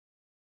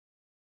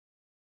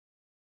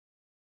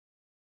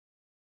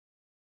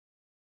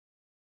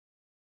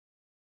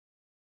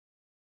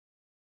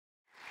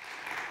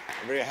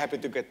I'm very happy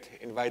to get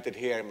invited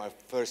here. My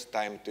first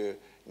time to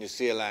New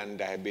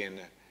Zealand. I have been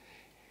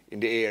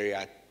in the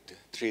area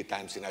 3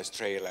 times in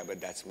Australia,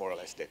 but that's more or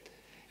less it.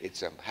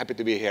 It's happy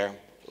to be here.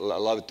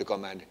 Love to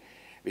come and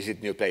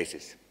visit new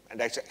places. And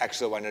that's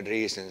actually one of the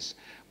reasons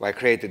why I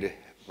created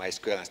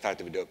MySQL and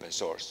started with open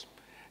source,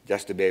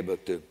 just to be able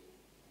to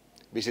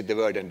visit the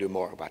world and do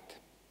more about it.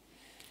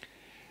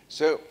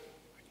 So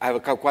I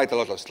have quite a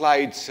lot of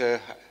slides.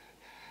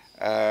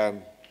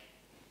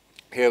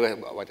 Here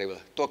what I will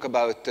talk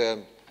about.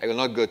 I will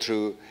not go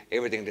through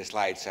everything in the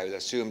slides. I will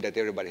assume that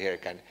everybody here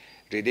can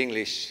read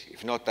English.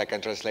 If not, I can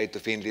translate to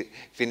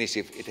Finnish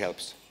if it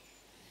helps.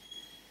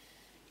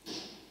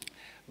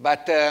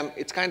 But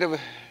it's kind of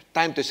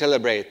time to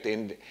celebrate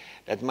in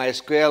that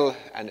MySQL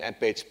and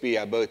PHP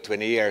are both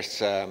 20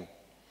 years.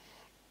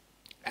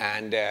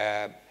 And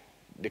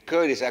the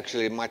code is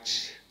actually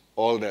much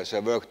older. So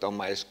I worked on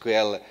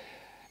MySQL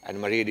and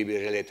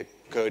MariaDB related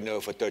code now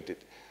for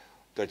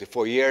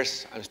 34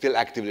 years. I'm still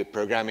actively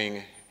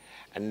programming.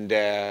 And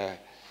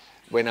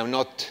when I'm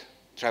not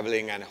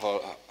traveling and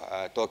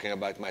talking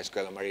about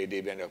MySQL and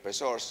MariaDB and open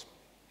source,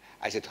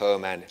 I sit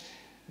home and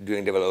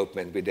doing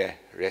development with the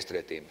rest of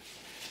the team.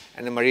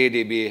 And the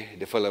MariaDB,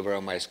 the follower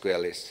of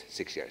MySQL, is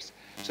 6 years.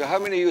 So how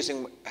many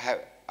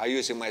are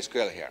using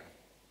MySQL here?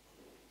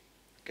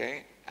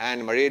 Okay,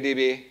 and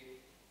MariaDB?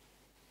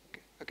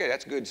 Okay,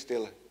 that's good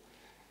still.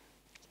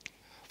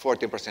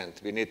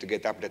 40%. We need to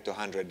get up that to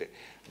 100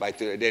 by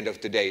the end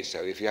of today.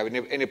 So if you have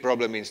any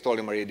problem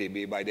installing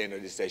MariaDB by the end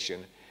of this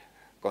session,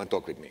 go and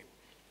talk with me.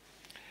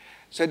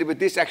 So with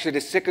this, actually,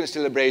 the second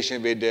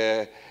celebration with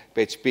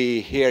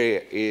PHP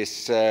here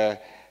is 10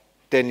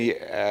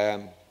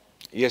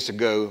 years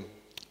ago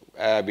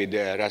with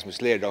Rasmus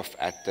Lerdorf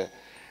at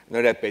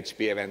another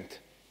PHP event.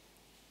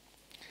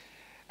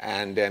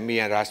 And me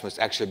and Rasmus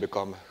actually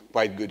become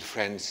quite good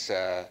friends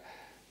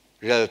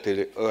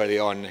relatively early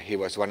on. He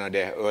was one of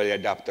the early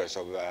adopters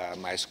of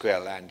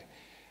MySQL, and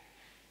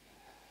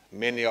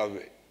many of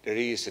the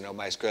reason of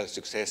MySQL's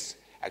success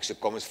actually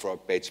comes from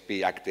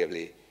PHP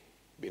actively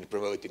been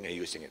promoting and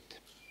using it.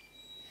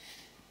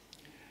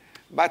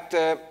 But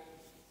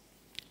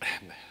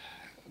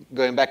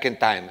going back in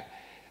time,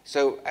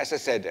 so as I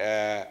said,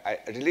 I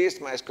released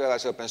MySQL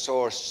as open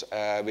source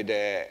with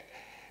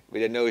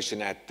the notion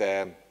that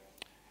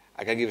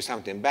I can give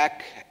something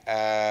back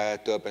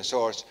to open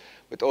source,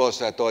 but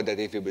also I thought that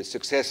if it was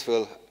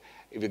successful,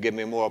 it would give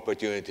me more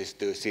opportunities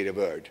to see the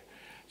world.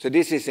 So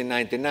this is in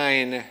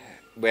 '99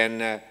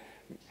 when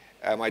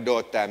my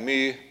daughter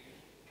My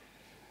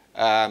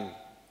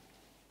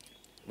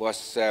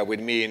was with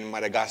me in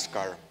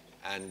Madagascar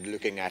and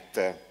looking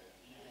at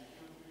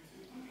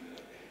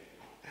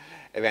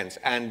events.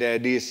 And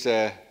these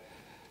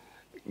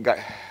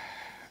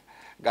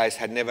guys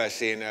had never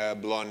seen a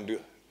blonde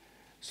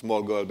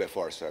small girl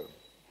before. So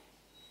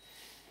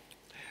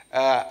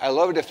I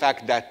love the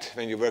fact that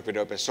when you work with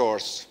open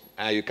source,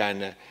 you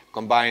can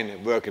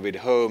combine working with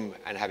home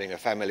and having a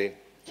family.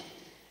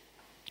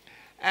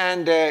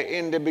 And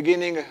in the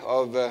beginning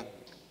of the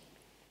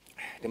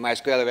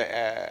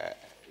MySQL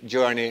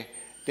journey,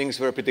 things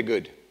were pretty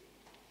good.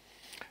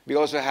 We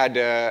also had,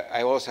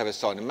 I also have a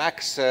son,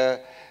 Max, and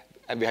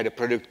we had a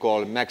product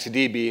called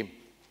MaxDB.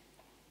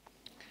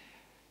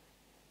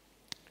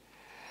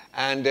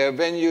 And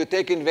when you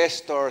take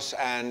investors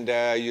and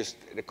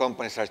the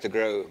company starts to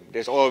grow,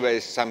 there's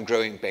always some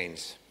growing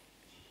pains.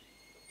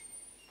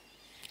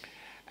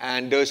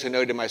 And those who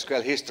know the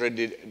MySQL history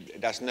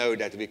does know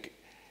that we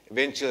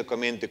eventually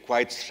come into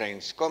quite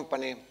strange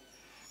company,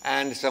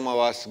 and some of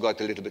us got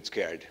a little bit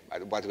scared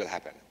about what will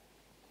happen.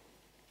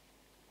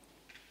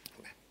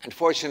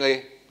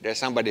 Unfortunately, there's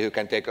somebody who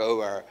can take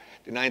over.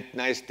 The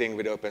nice thing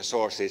with open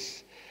source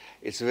is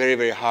it's very,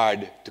 very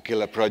hard to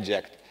kill a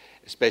project,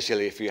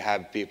 especially if you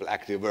have people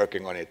actively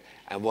working on it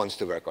and wants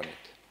to work on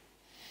it.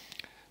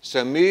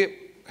 So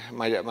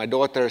my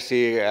daughter,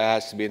 she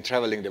has been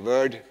traveling the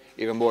world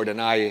even more than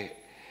I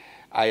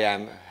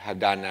have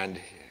done, and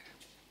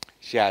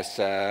she has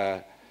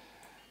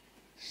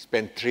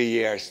spent 3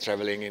 years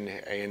traveling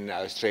in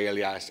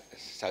Australia,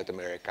 South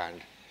America,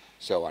 and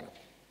so on.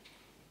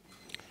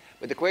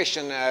 But the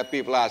question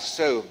people ask,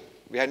 so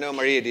we have no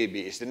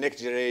MariaDB, is the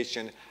next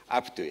generation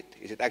up to it?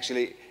 Is it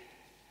actually,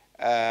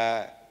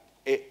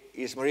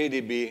 is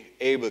MariaDB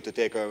able to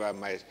take over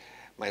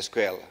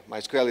MySQL?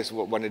 MySQL is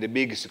one of the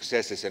big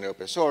successes in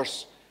open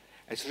source.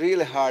 It's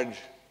really hard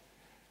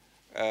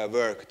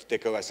work to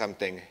take over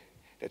something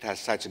that has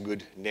such a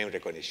good name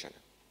recognition.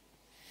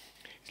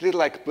 It's a little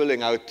like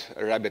pulling out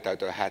a rabbit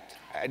out of a hat.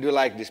 I do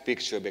like this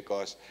picture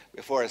because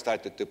before I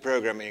started to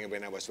programming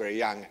when I was very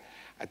young,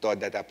 I thought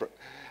that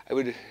I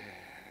would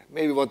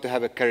maybe want to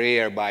have a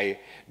career by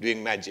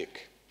doing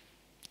magic.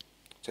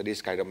 So this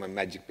is kind of my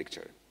magic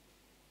picture.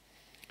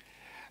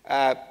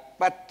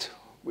 But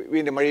we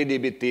in the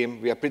MariaDB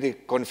team, we are pretty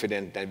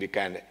confident that we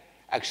can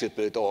actually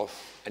pull it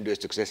off and do a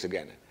success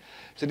again.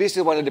 So this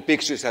is one of the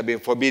pictures I've been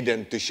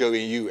forbidden to show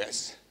in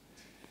US.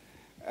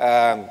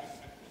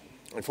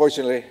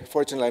 Unfortunately,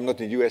 I'm not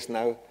in the US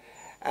now,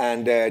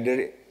 and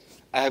I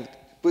have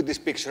put this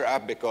picture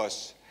up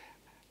because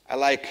I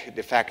like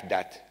the fact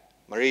that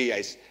Maria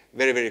is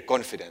very, very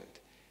confident.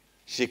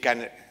 She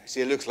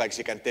looks like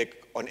she can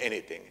take on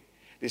anything.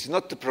 This is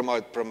not to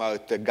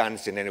promote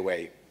guns in any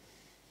way.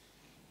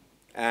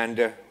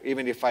 And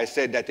even if I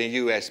said that in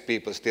US,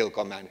 people still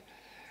come and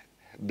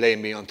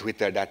blame me on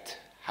Twitter that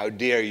how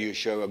dare you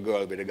show a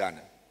girl with a gun.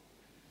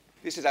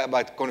 This is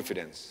about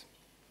confidence.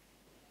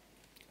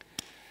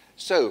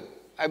 So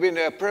I've been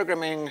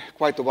programming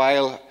quite a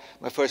while.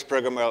 My first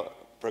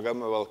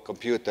programmable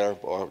computer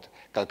or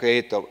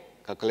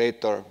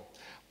calculator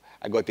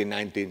I got in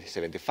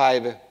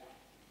 1975.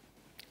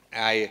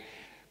 I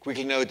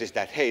quickly noticed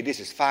that, hey, this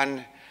is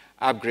fun.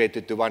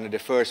 Upgraded to one of the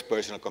first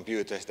personal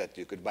computers that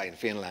you could buy in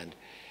Finland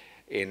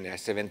in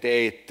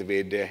 '78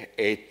 with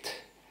 8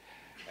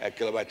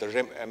 kilobytes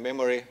of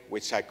memory,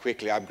 which I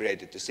quickly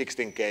upgraded to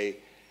 16K.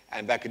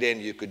 And back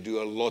then, you could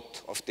do a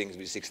lot of things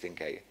with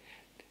 16K.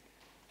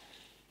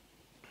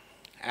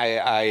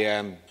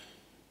 I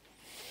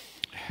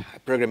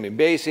programmed in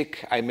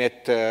BASIC. I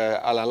met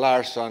Alan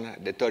Larsson,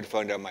 the third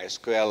founder of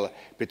MySQL,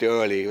 pretty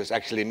early. It was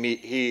actually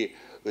he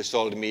who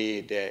sold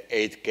me the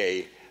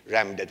 8K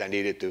RAM that I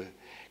needed to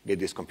get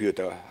this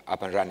computer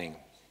up and running.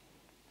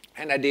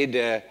 And I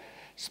did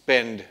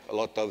spend a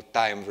lot of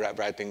time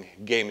writing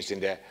games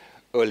in the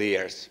early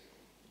years,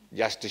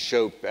 just to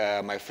show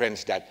my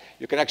friends that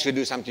you can actually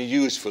do something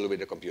useful with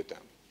the computer.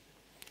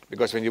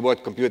 Because when you bought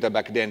a computer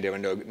back then, there were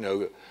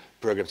no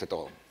programs at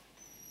all.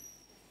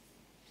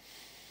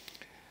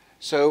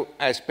 So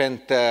I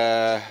spent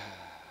a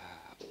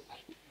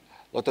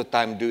lot of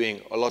time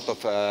doing a lot of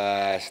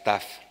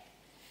stuff,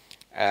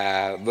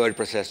 word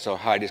processor,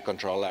 hard disk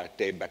controller,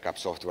 tape backup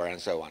software, and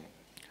so on.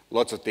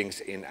 Lots of things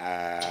in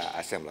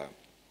assembler.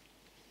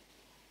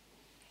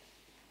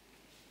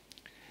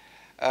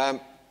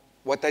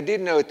 What I did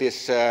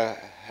notice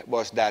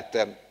was that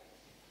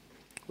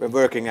when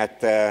working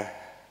at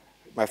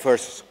my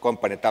first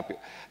company,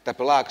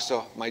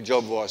 Tapelaxo, my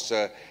job was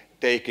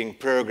taking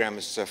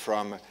programs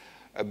from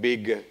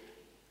big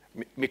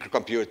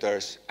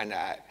microcomputers and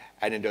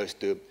adding those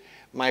to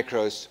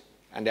micros,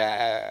 and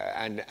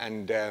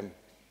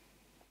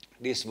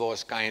this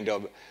was kind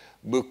of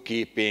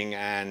bookkeeping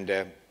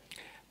and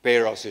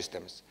payroll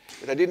systems.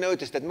 But I did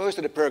notice that most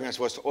of the programs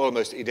was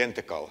almost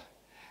identical,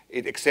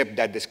 except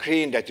that the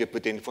screen that you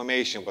put in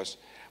information was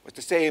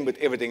the same, but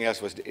everything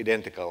else was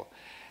identical.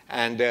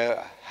 And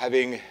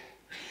having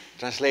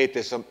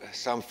translated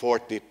some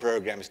 40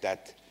 programs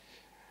that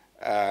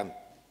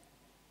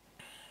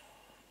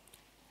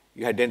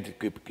you had then to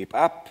keep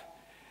up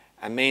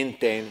and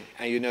maintain,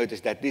 and you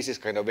notice that this is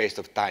kind of a waste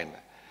of time.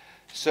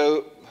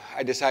 So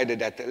I decided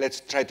that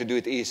let's try to do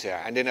it easier.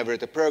 And then I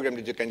wrote a program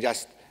that you can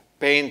just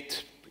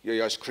paint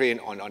your screen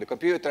on the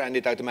computer, and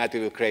it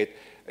automatically will create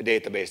a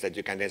database that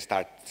you can then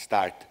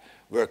start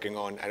working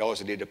on. I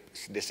also did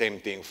the same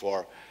thing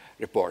for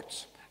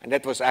reports. And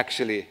that was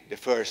actually the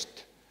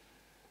first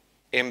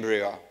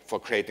embryo for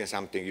creating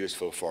something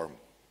useful for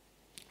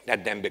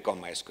that then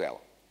become MySQL.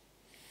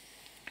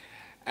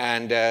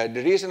 And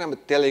the reason I'm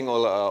telling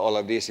all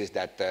of this is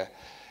that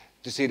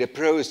to see the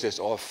process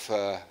of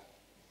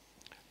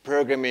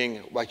programming,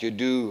 what you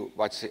do,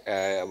 what's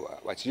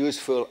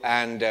useful,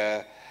 and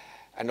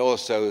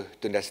also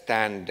to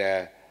understand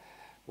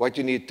what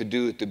you need to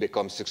do to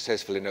become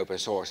successful in open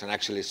source and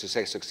actually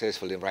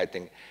successful in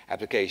writing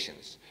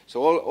applications.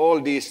 So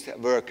all this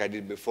work I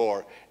did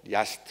before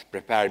just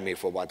prepared me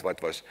for what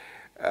was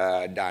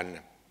done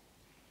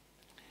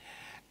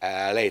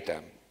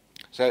later.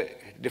 So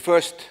the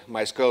first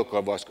MySQL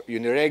code was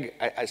Unireg.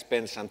 I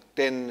spent some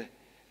 10,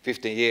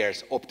 15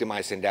 years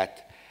optimizing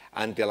that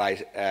until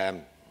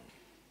I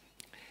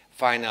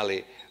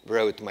finally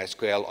wrote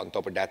MySQL on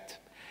top of that.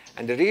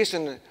 And the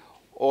reason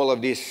all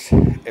of this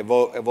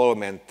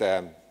evolvement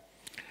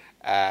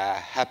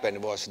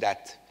happened was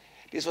that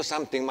this was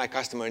something my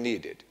customer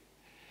needed.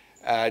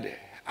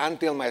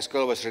 Until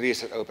MySQL was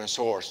released as open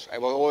source, I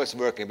was always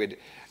working with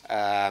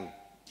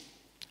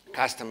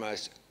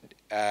customers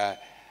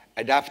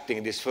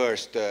adapting this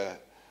first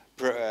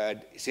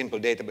simple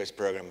database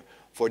program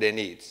for their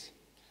needs.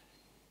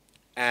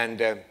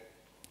 And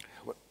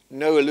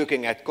now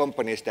looking at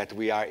companies that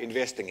we are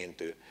investing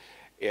into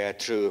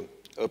through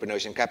Open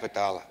Ocean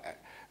Capital,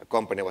 a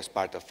company was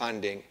part of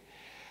funding.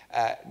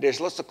 There's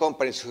lots of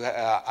companies who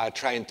are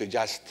trying to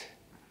just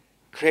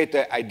create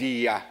an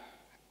idea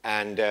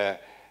and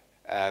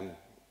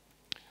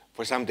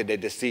for something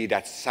that they see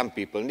that some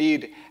people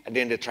need, and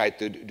then they try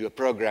to do a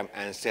program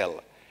and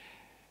sell.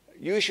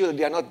 Usually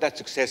they are not that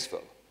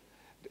successful.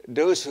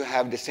 Those who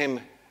have the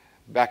same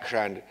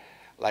background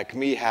like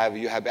me have,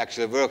 you have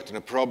actually worked on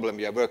a problem,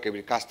 you are working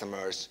with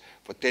customers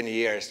for 10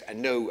 years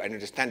and know and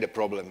understand the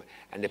problem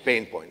and the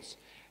pain points.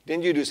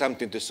 Then you do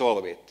something to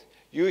solve it.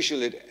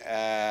 Usually,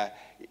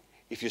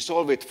 if you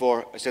solve it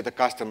for a set of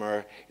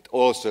customers, it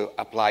also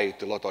applies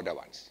to a lot of other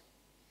ones.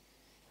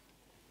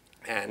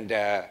 And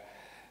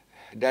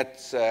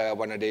that's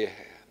one of the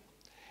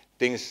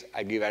things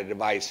I give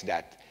advice,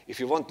 that if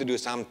you want to do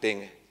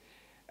something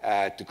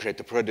to create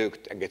a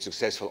product and get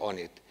successful on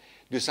it,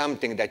 do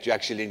something that you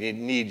actually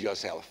need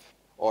yourself,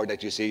 or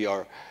that you see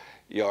your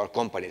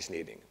company is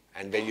needing.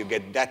 And when you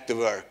get that to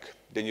work,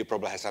 then you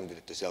probably have something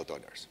to sell to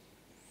others.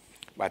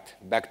 But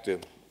back to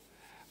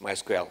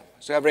MySQL.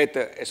 So I've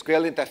written a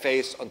SQL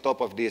interface on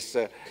top of this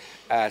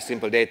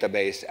simple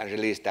database and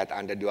released that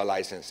under dual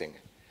licensing.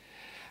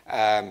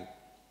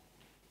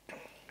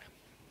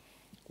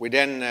 We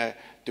then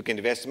took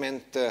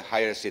investment,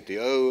 hired a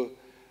CTO,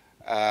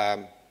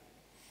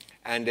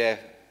 and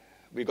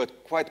we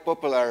got quite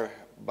popular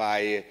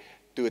by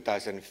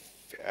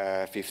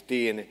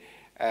 2015.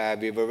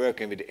 We were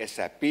working with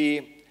SAP,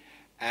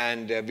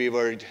 and we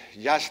were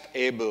just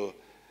able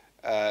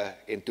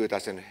in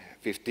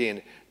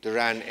 2015 to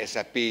run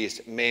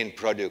SAP's main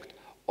product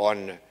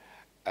on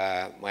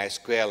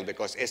MySQL,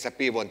 because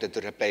SAP wanted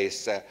to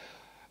replace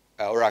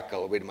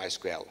Oracle with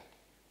MySQL.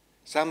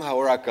 Somehow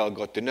Oracle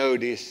got to know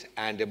this,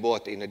 and they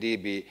bought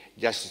InnoDB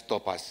just to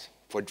stop us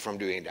from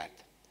doing that.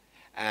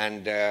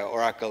 And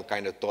Oracle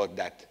kind of thought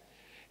that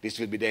this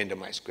will be the end of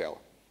MySQL.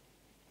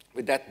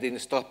 But that didn't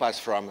stop us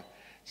from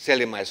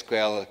selling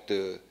MySQL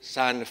to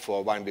Sun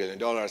for $1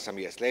 billion some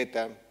years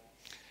later.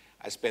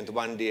 I spent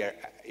 1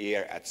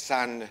 year at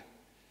Sun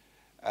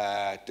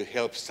to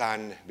help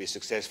Sun be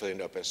successful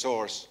in open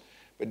source.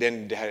 But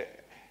then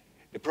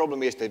the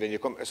problem is that when you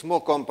come a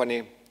small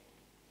company,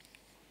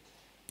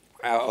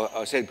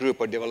 a set group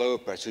of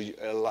developers who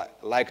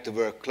like to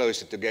work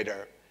closer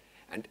together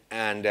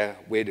and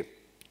with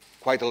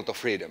quite a lot of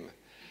freedom.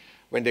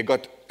 When they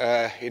got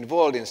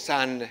involved in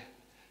Sun,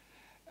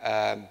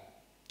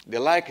 they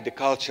liked the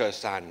culture of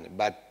Sun,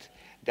 but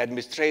the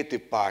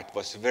administrative part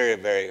was very,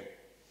 very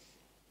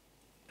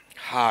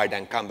hard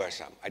and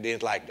cumbersome. I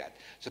didn't like that.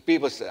 So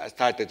people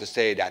started to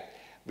say that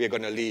we're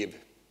going to leave.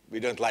 We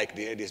don't like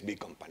this big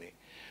company.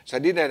 So I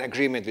did an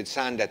agreement with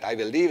Sun that I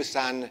will leave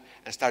Sun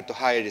and start to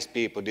hire these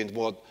people who didn't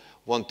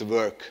want to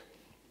work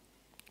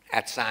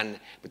at Sun,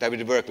 but I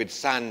would work with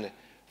Sun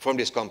from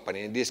this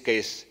company. In this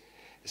case,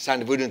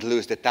 Sun wouldn't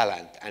lose the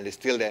talent, and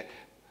still the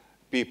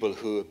people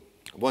who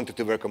wanted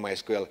to work on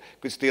MySQL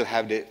could still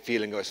have the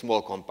feeling of a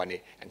small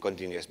company and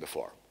continue as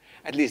before.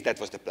 At least that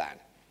was the plan.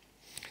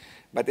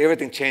 But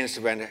everything changed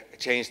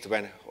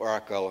when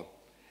Oracle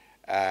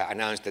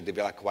announced that they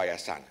will acquire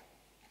Sun.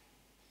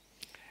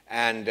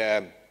 And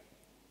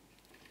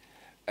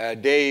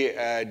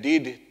they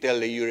did tell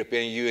the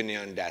European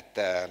Union that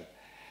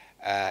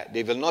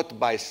they will not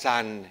buy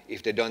Sun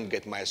if they don't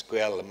get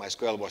MySQL.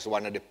 MySQL was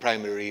one of the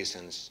primary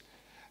reasons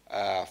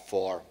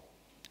for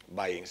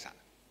buying Sun,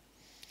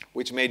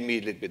 which made me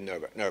a little bit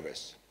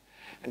nervous.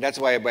 And that's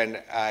why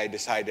when I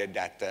decided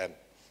that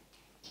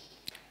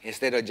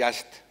instead of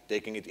just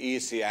taking it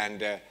easy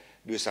and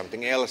do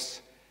something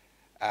else,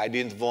 I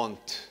didn't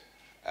want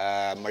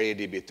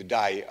MariaDB to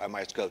die, or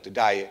MySQL to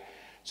die,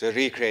 so I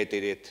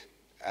recreated it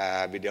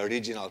with the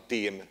original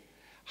team,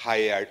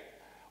 hired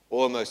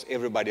almost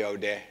everybody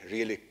of the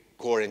really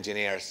core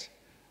engineers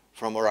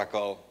from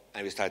Oracle,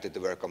 and we started to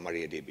work on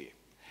MariaDB.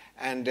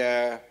 And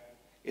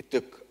it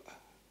took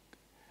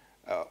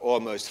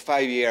almost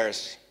 5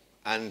 years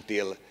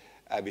until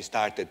we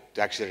started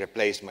to actually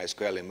replace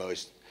MySQL in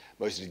most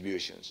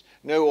distributions.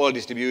 Now all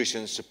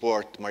distributions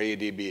support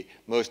MariaDB.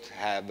 Most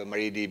have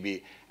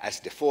MariaDB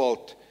as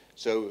default.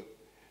 So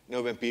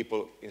now when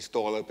people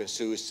install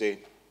OpenSUSE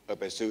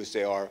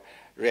or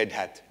Red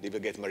Hat, they will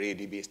get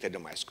MariaDB instead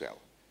of MySQL.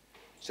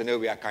 So now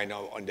we are kind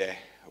of on the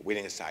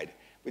winning side.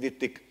 But it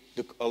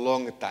took a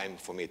long time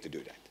for me to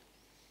do that.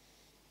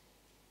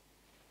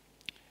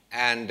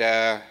 And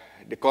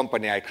the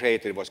company I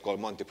created was called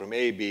Monty from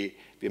AB.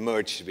 We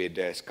merged with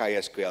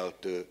SkySQL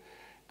to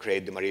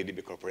create the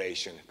MariaDB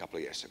Corporation a couple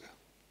of years ago.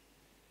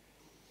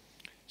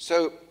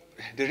 So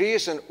the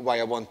reason why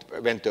I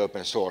went to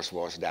open source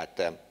was that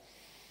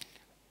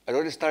I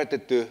already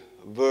started to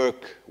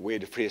work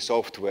with free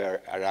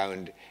software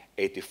around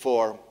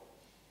 '84,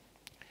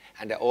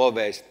 and I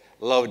always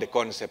loved the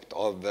concept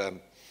of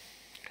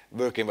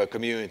working with a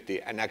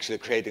community and actually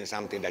creating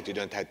something that you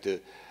don't have to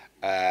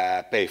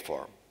pay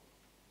for,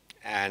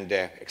 and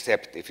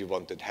except if you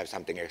wanted to have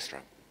something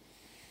extra.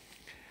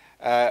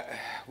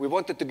 We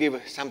wanted to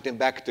give something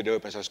back to the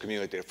open source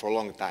community for a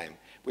long time,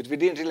 but we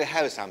didn't really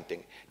have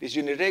something. This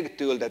Unireg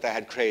tool that I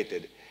had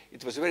created,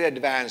 it was very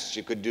advanced.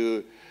 You could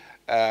do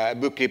a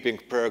bookkeeping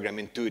program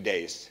in 2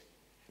 days,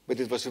 but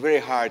it was very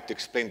hard to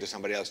explain to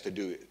somebody else to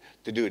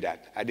do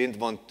that. I didn't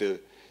want to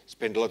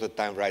spend a lot of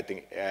time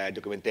writing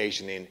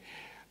documentation in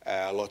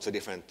lots of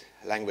different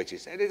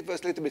languages, and it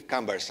was a little bit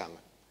cumbersome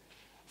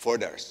for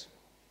others.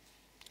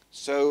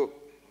 So,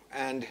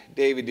 and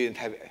David didn't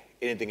have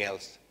anything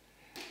else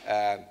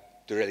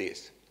to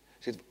release.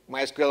 So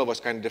MySQL was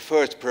kind of the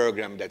first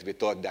program that we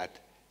thought that,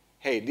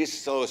 hey, this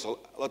solves a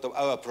lot of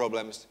our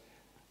problems.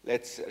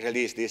 Let's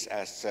release this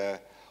as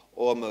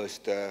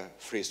almost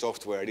free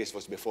software. This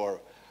was before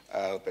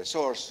open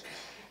source.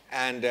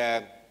 And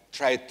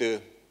try to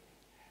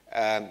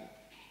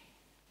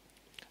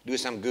do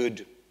some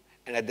good.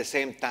 And at the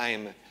same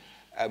time,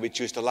 we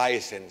choose a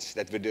license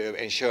that would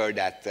ensure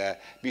that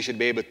we should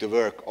be able to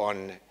work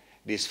on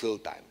this full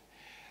time.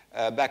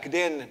 Back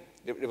then,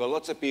 there were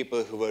lots of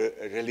people who were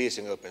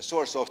releasing open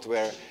source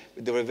software,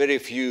 but there were very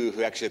few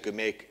who actually could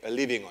make a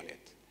living on it.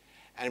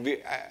 And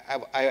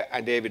I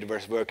and David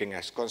were working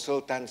as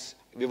consultants.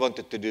 We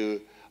wanted to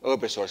do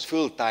open source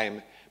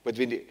full-time, but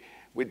we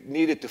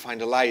needed to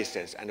find a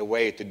license and a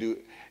way to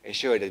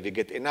ensure that we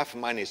get enough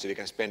money so we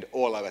can spend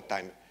all our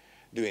time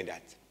doing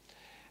that.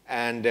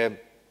 And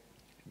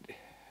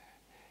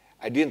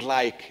I didn't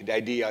like the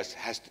ideas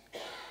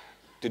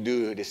to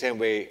do the same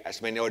way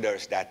as many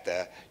others,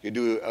 that you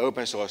do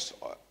open source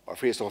or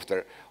free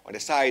software on the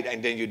side,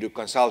 and then you do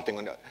consulting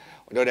on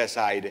the other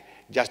side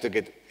just to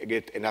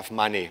get enough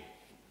money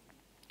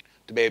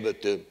to be able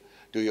to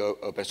do your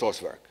open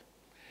source work.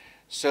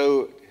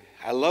 So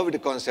I love the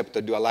concept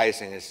of dual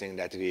licensing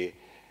that we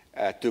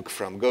took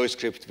from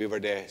GoScript. We were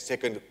the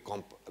second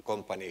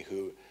company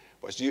who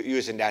was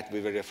using that.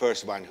 We were the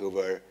first one who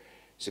were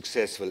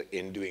successful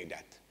in doing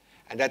that.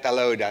 And that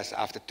allowed us,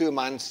 after 2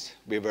 months,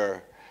 we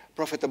were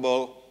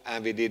profitable,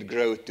 and we did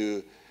grow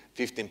to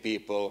 15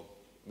 people,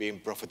 being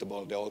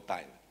profitable the whole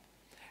time.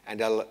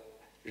 And I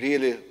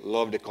really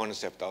love the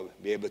concept of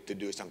being able to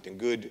do something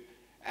good.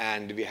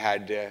 And we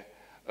had,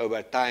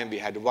 over time, we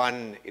had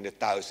 1 in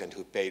 1,000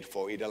 who paid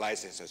for either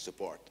license or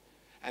support.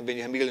 And when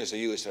you have millions of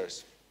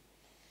users,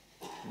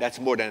 that's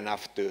more than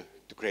enough to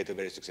create a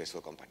very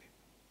successful company.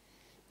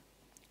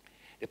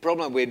 The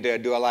problem with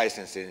dual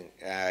licensing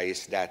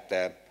is that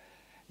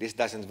this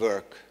doesn't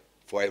work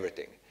for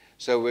everything.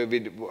 So we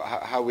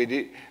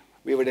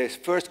were the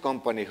first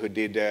company who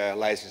did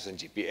license on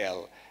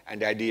GPL,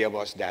 and the idea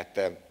was that,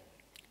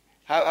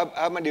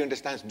 how many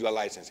understands dual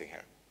licensing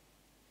here?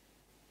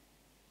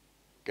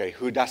 Okay,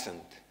 who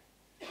doesn't?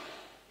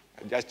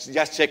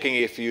 Just checking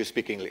if you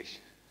speak English.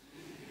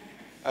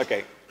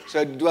 Okay,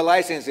 so dual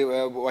licensing,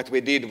 what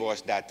we did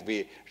was that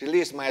we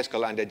released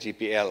MySQL under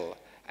GPL,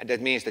 and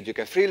that means that you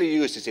can freely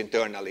use this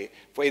internally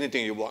for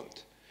anything you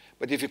want.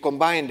 But if you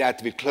combine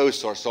that with closed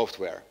source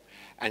software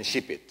and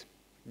ship it,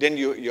 then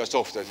your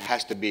software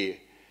has to be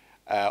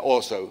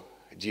also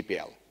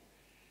GPL.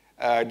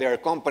 There are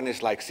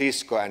companies like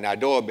Cisco and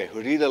Adobe who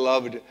really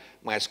loved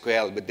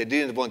MySQL, but they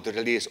didn't want to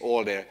release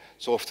all their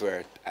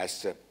software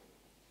as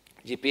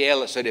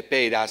GPL, so they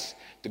paid us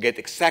to get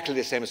exactly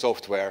the same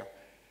software,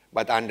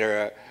 but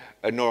under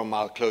a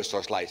normal closed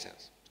source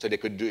license, so they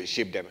could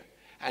ship them.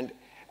 And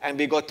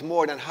we got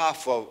more than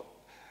half of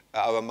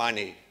our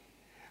money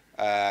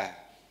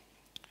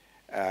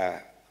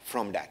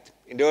from that.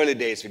 In the early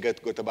days, we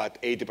got about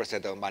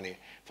 80% of money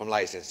from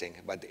licensing,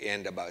 but at the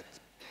end about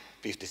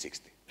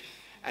 50-60.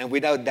 And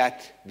without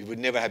that, we would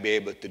never have been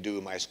able to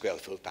do MySQL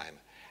full-time,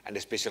 and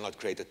especially not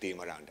create a team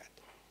around that.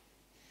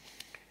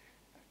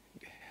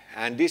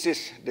 And this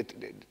is the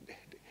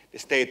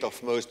state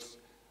of most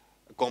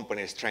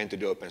companies trying to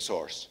do open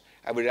source.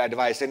 I would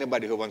advise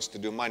anybody who wants to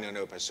do money on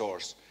open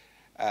source,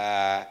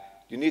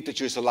 you need to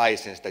choose a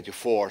license that you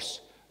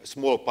force a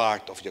small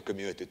part of your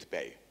community to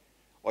pay.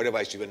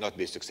 Otherwise, you will not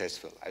be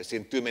successful. I've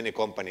seen too many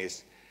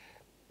companies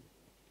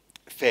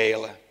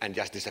fail and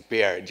just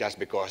disappear just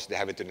because they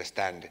haven't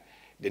understand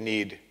the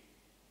need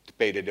to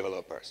pay the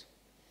developers.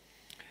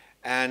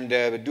 And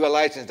dual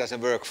license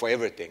doesn't work for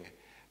everything.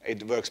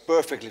 It works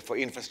perfectly for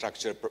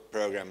infrastructure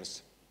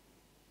programs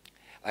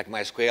like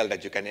MySQL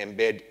that you can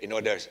embed in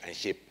others and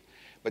ship.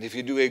 But if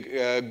you do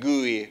a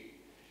GUI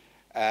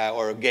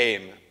or a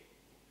game,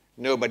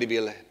 nobody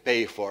will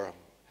pay for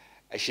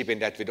shipping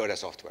that with other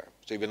software.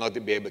 So you will not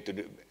be able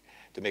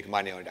to make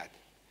money on that.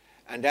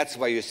 And that's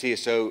why you see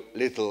so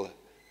little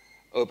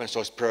open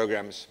source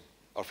programs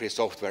or free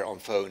software on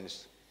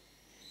phones,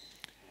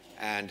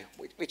 and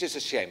which is a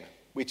shame,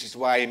 which is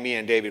why me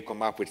and David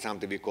come up with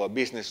something we call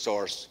business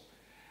source.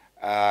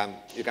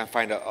 You can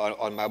find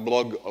on my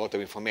blog a lot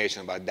of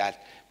information about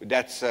that. But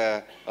that's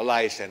a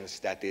license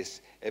that is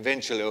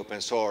eventually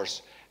open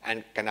source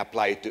and can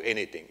apply to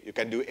anything. You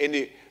can do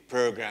any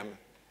program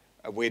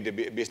with the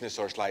business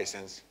source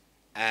license,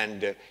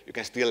 and you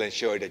can still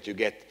ensure that you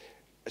get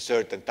a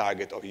certain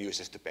target of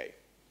users to pay.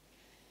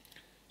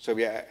 So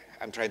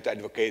I'm trying to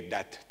advocate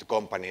that to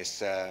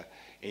companies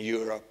in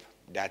Europe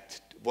that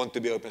want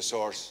to be open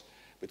source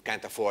but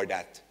can't afford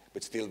that,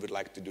 but still would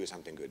like to do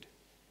something good.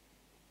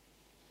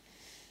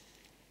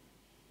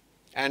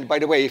 And by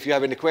the way, if you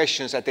have any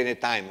questions at any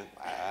time,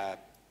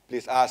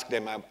 please ask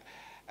them.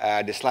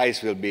 The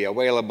slides will be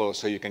available,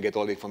 so you can get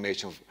all the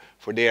information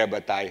for there,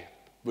 but I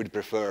would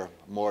prefer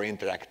more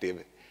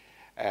interactive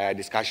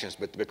discussions.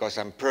 But because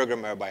I'm a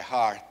programmer by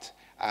heart,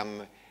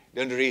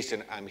 the only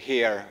reason I'm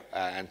here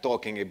and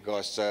talking is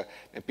because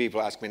when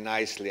people ask me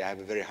nicely, I have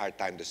a very hard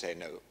time to say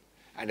no.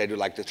 And I do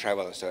like to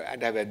travel,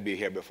 and I haven't been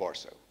here before.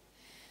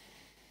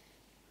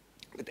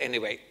 But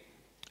anyway,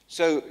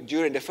 so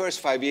during the first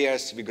 5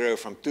 years, we grew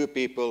from 2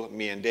 people,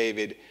 me and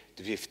David,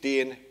 to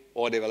 15,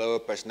 all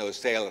developers, no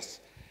sales.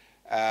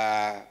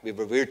 We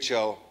were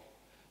virtual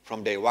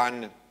from day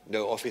 1,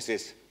 no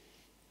offices.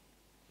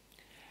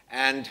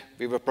 And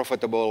we were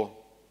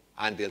profitable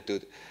until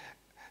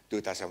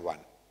 2001.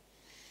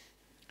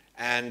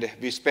 And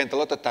we spent a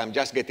lot of time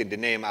just getting the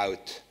name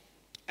out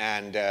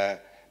and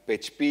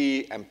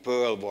PHP and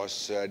Perl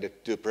was the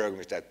two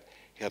programs that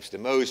helps the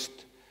most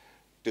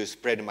to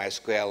spread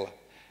MySQL.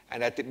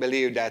 And I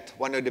believe that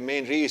one of the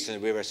main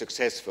reasons we were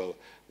successful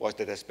was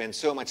that I spent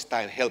so much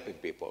time helping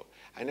people.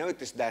 I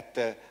noticed that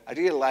I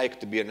really like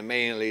to be on the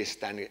main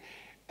list and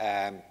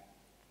then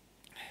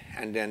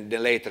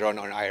later on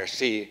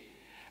IRC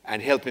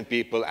and helping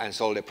people and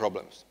solve their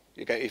problems.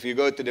 If you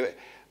go to the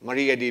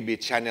MariaDB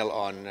channel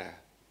on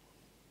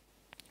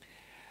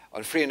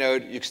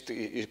Freenode, you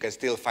can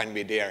still find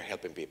me there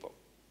helping people.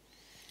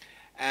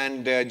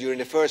 And during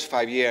the first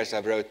 5 years,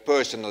 I wrote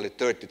personally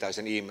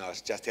 30,000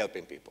 emails just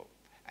helping people.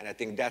 And I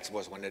think that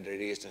was one of the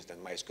reasons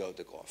that MySQL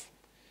took off.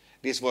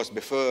 This was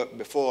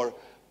before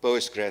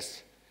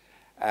Postgres.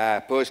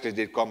 Postgres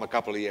did come a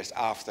couple of years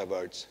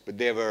afterwards, but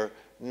they were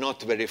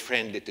not very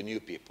friendly to new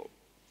people.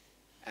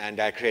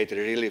 And I created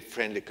a really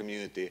friendly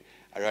community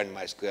around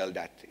MySQL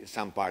that in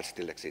some parts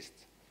still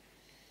exists.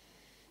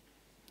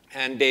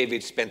 And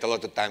David spent a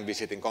lot of time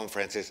visiting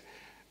conferences,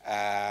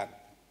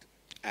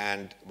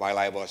 and while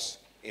I was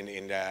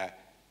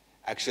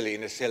actually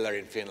in a cellar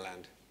in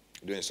Finland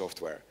doing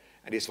software.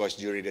 And this was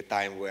during the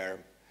time where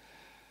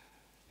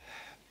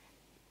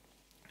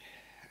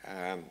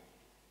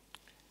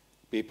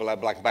people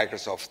like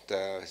Microsoft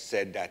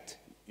said that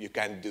you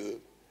can't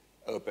do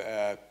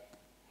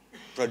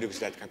products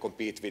that can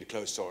compete with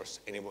closed source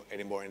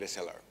anymore in the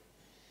cellar.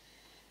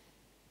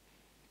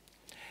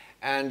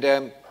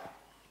 And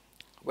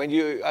when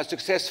you are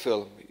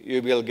successful,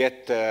 you will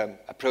get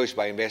approached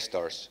by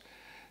investors.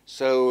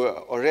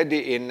 So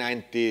already in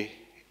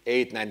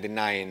 98,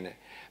 99,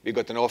 we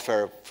got an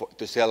offer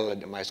to sell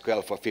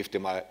MySQL for 50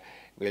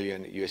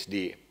 million US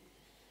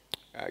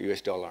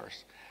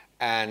dollars.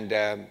 And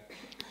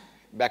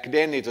back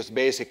then it was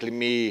basically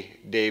me,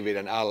 David,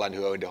 and Allan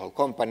who owned the whole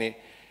company.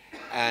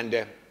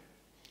 And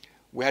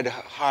we had a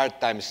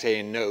hard time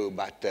saying no,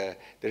 but the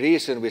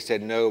reason we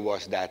said no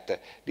was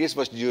that this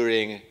was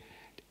during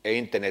an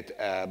internet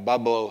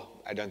bubble.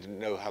 I don't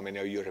know how many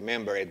of you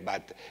remember it,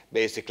 but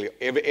basically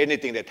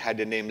anything that had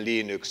the name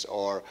Linux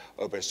or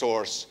open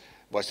source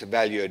was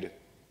valued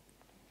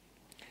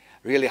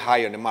really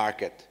high on the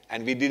market,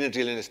 and we didn't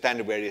really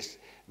understand where this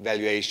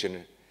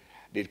valuation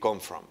did come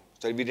from.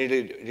 So we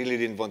really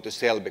didn't want to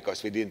sell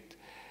because we didn't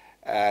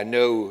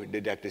know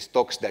that the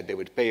stocks that they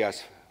would pay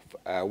us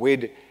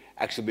with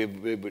actually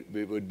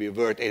would be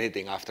worth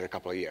anything after a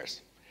couple of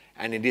years.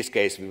 And in this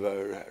case, we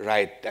were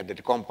right that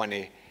the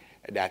company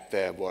that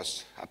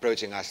was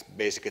approaching us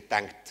basically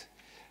tanked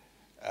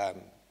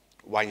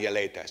 1 year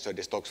later, so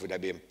the stocks would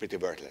have been pretty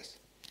worthless.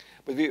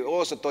 But we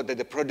also thought that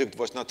the product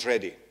was not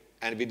ready,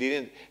 and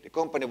the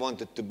company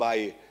wanted to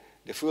buy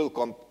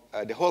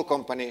the whole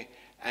company,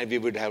 and we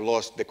would have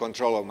lost the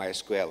control of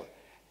MySQL.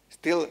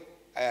 Still,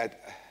 I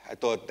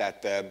thought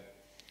that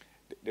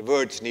the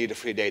words need a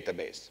free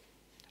database.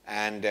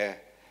 And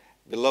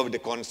we loved the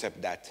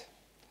concept that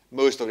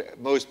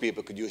most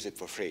people could use it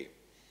for free.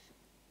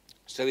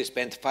 So we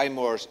spent 5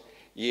 more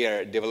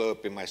years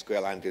developing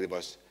MySQL until it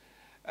was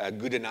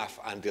good enough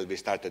until we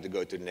started to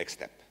go to the next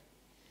step.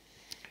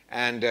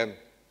 And the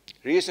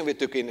reason we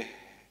took in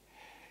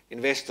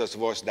investors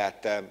was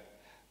that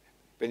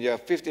when you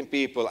have 15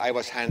 people, I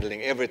was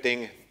handling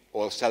everything,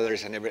 all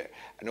salaries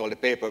and all the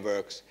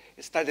paperwork.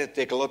 It started to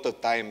take a lot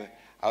of time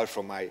out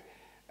from my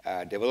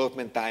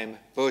development time.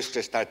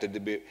 Postgres started to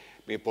be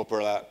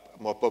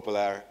more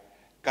popular.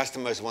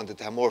 Customers wanted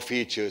to have more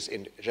features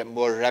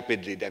more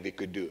rapidly than we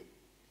could do.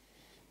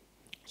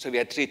 So we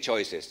had 3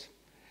 choices: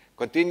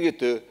 continue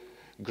to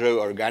grow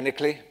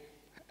organically,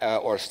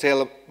 or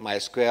sell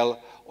MySQL,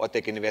 or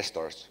take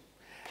investors.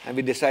 And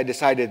we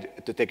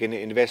decided to take in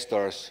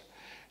investors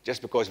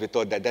just because we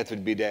thought that that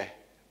would be the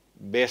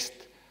best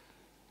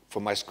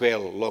for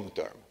MySQL long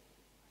term.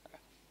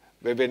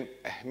 When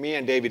me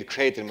and David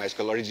created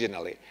MySQL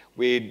originally,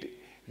 we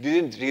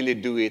didn't really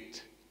do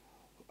it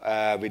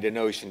with the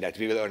notion that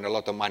we will earn a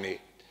lot of money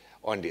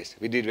on this.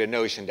 We did with the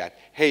notion that,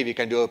 hey, we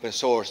can do open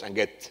source and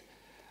get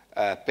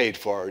paid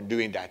for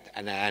doing that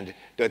and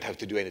don't have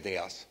to do anything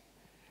else.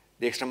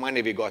 The extra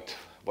money we got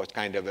was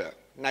kind of a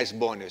nice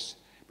bonus,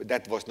 but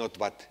that was not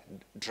what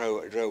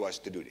drove us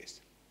to do this.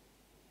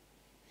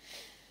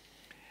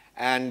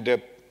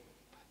 And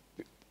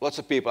lots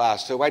of people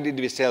ask, so why did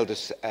we sell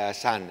to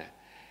Sun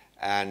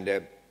and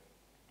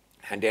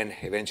then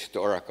eventually to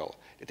Oracle?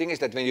 The thing is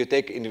that when you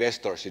take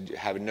investors, you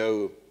have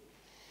no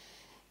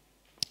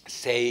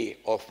say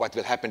of what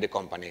will happen to the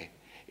company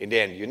in the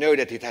end. You know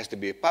that it has to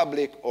be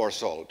public or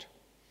sold.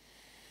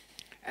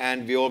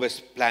 And we always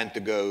plan to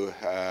go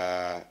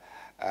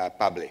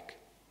public.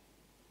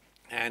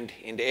 And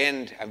in the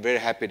end, I'm very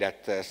happy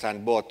that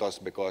Sun bought us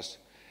because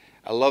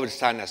I love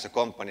Sun as a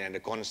company and the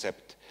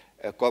concept.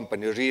 A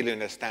company who really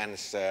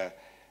understands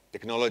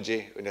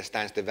technology,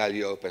 understands the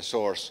value of open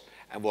source,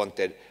 and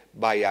wanted to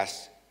buy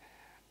us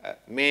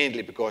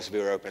mainly because we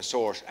were open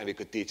source and we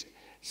could teach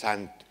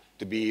Sun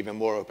to be even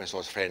more open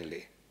source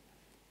friendly.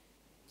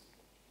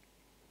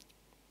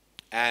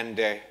 And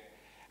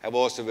I'm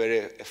also very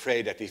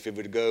afraid that if we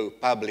would go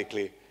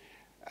publicly,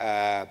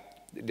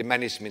 the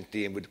management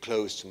team would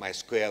close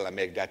MySQL and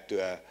make that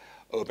to an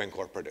open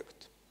core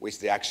product, which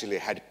they actually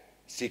had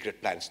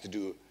secret plans to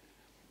do,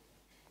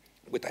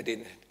 but I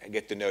didn't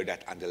get to know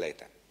that until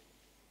later.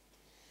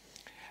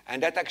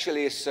 And that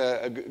actually is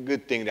a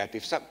good thing that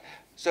if some,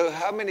 so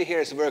how many here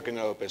is working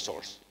on open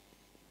source?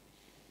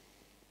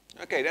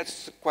 Okay,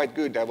 that's quite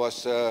good. I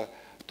was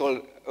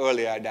told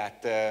earlier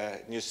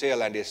that New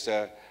Zealand is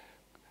a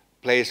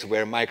place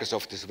where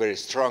Microsoft is very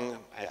strong.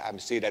 I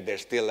see that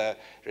there's still a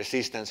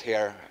resistance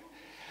here.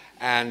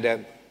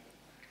 And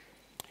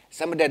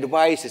some of the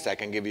advices I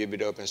can give you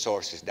with open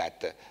source is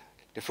that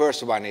the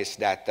first one is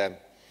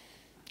that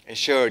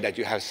ensure that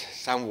you have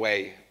some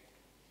way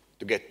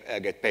to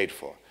get paid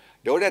for.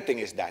 The other thing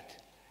is that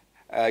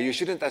you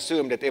shouldn't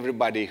assume that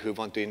everybody who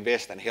wants to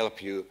invest and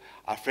help you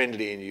are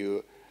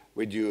friendly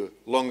with you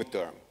long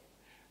term.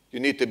 You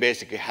need to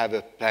basically have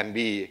a plan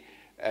B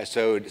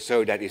so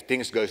that if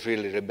things go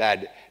really, really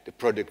bad, the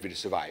product will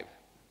survive.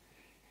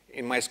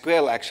 In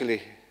MySQL,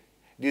 actually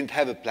didn't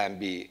have a plan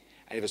B,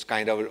 and it was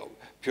kind of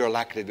pure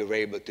luck that we were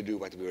able to do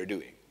what we were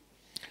doing.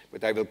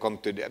 But I will come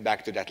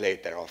back to that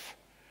later of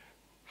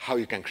how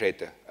you can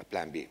create a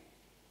plan B.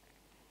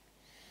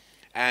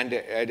 And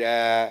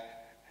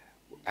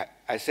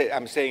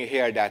I'm saying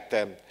here that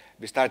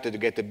we started to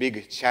get a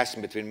big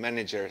chasm between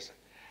managers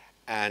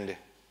and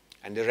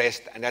the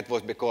rest, and that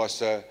was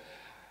because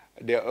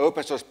the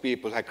open source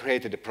people had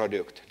created the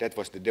product, that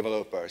was the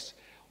developers.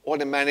 All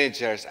the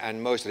managers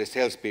and most of the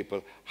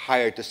salespeople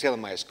hired to sell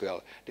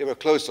MySQL, they were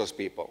closed source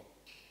people.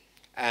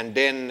 And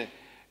then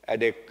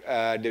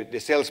the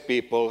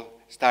salespeople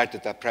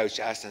started to approach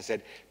us and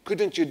said,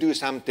 couldn't you do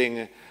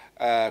something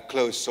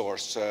closed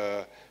source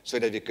so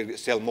that we could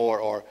sell more?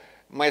 Or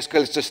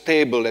MySQL is so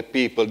stable that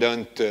people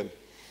don't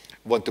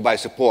want to buy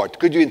support.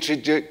 Could you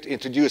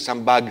introduce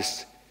some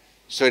bugs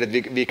so that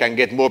we can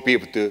get more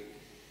people to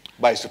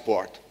buy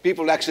support?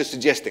 People are actually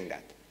suggesting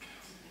that.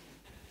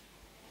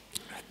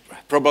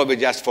 Probably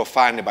just for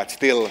fun, but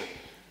still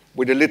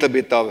with a little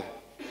bit of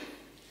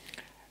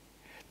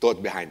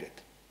thought behind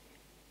it.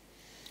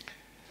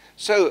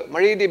 So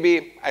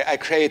MariaDB I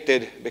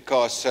created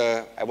because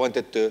I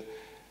wanted to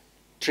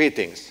three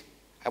things.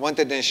 I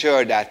wanted to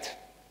ensure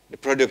that the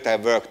product I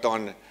worked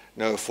on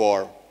now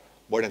for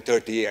more than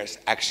 30 years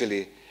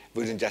actually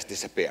wouldn't just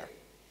disappear.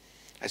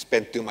 I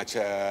spent too much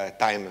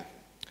time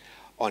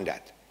on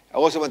that. I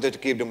also wanted to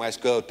keep the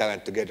MySQL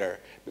talent together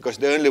because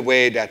the only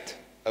way that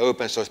an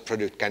open source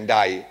product can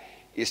die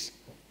is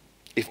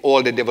if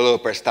all the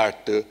developers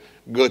start to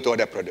go to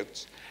other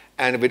products.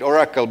 And with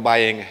Oracle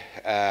buying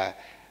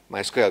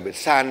MySQL with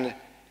Sun,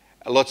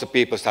 lots of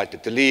people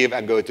started to leave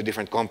and go to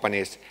different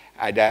companies.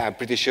 And I'm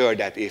pretty sure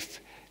that if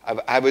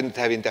I wouldn't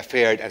have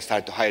interfered and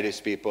started to hire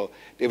these people,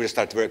 they would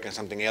start working on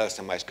something else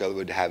and MySQL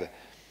would have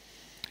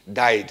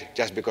died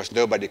just because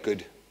nobody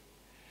could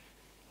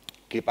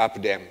keep up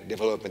the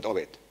development of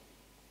it.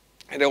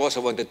 And I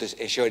also wanted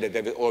to ensure that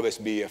there will always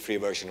be a free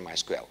version of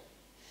MySQL.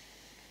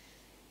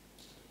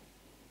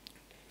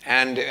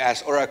 And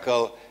as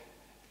Oracle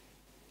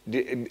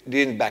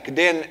didn't back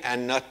then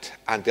and not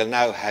until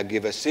now have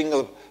given a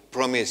single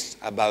promise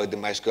about the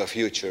MySQL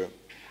future,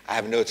 I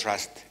have no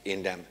trust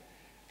in them.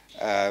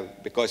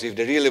 Because if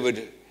they really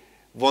would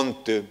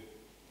want to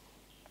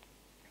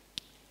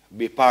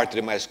be part of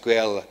the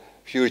MySQL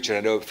future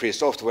and free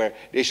software,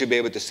 they should be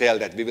able to sell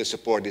that we will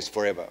support this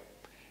forever.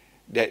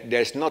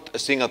 There's not a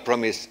single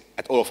promise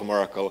at all from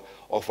Oracle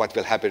of what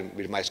will happen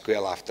with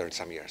MySQL after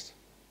some years.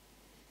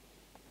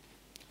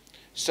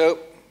 So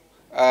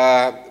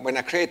when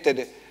I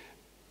created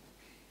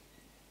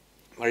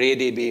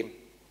MariaDB,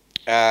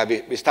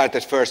 we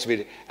started first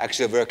with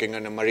actually working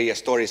on a Maria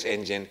storage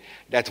engine.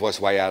 That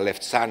was why I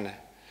left Sun,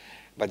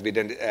 but we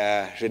then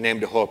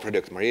renamed the whole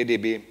product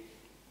MariaDB.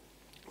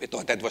 We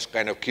thought that was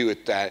kind of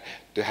cute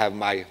to have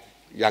my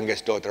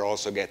youngest daughter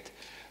also get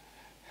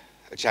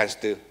a chance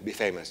to be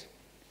famous.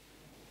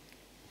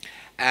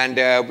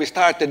 And we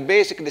started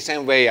basically the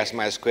same way as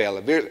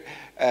MySQL.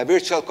 A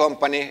virtual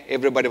company,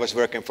 everybody was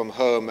working from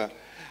home.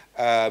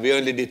 We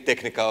only did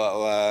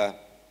technical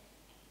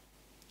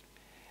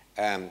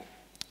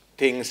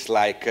things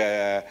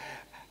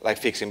like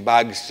fixing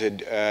bugs,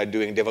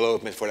 doing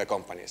development for the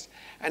companies.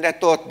 And I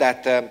thought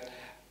that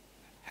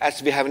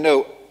as we have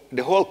now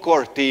the whole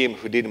core team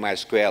who did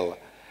MySQL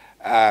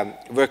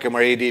work on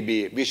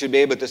MariaDB, we should be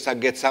able to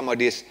get some of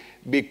these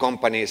big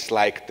companies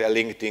like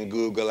LinkedIn,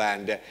 Google,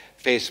 and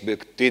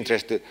Facebook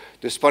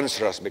to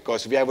sponsor us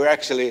because we're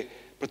actually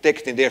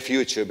protecting their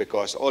future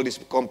because all these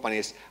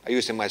companies are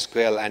using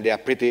MySQL and they are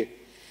pretty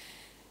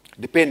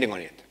depending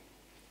on it.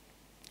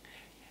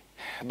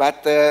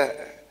 But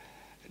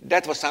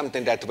that was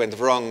something that went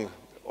wrong,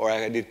 or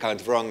I did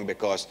count wrong,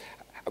 because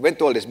I went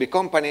to all these big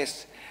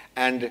companies,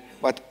 and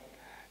what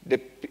the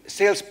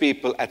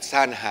salespeople at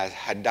Sun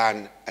had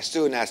done as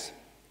soon as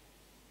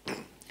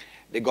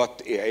they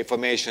got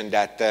information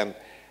that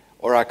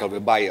Oracle will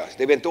buy us,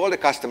 they went to all the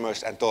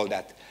customers and told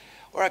that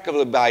Oracle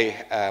will buy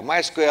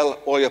MySQL,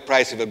 all your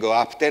prices will go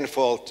up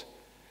tenfold.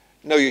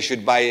 No, you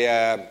should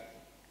buy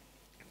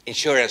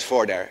insurance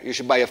for there. You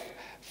should buy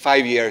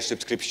 5-year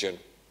subscription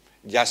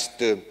just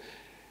to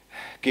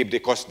keep the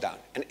cost down,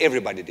 and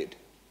everybody did.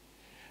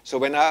 So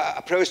when I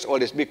approached all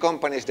these big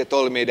companies, they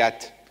told me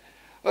that,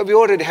 oh, we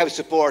already have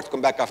support,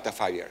 come back after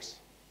 5 years.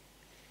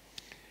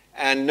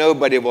 And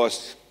nobody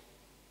was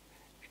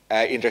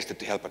interested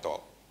to help at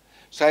all.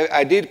 So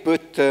I did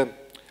put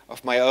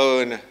of my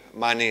own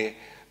money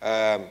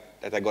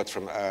that I got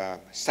from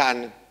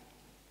Sun,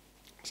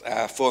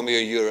 4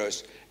 million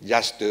euros,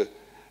 just to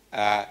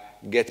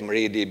get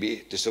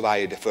MariaDB to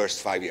survive the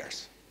first 5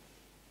 years.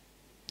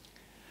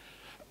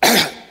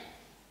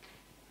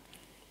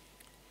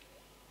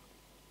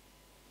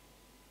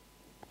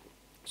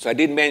 So I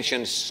did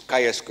mention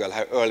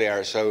SkySQL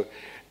earlier. So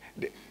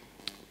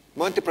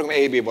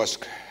MontyProgram was,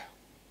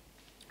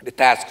 the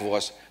task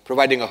was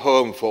providing a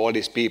home for all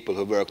these people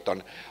who worked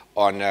on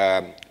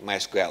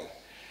MySQL.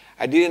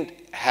 I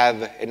didn't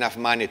have enough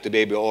money to be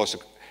able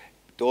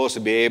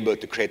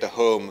to create a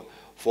home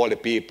for all the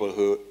people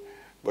who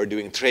were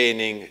doing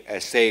training,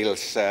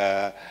 sales,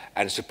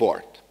 and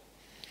support.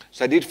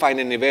 So I did find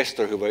an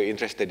investor who were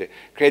interested in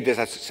creating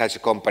such a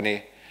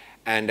company,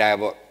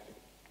 and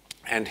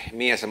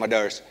me and some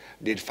others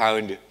did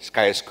found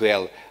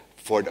SkySQL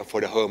for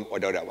the home or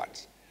the other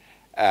ones.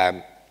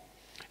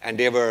 And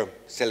they were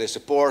selling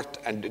support,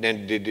 and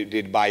then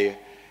did buy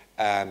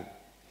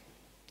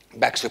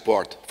back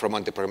support from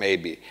MontyProgram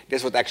AB.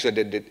 This was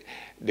actually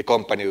the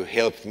company who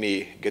helped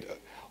me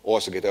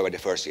also get over the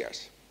first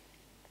years.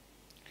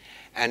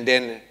 And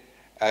then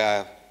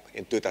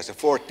in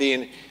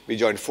 2014, we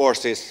joined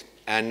forces,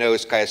 and now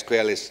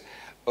SkySQL is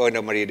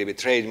owner MariaDB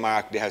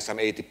trademark. They have some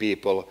 80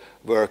 people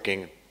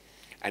working,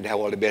 and they have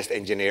all the best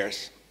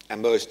engineers,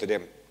 and most of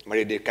them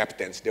MariaDB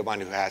captains, the one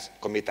who has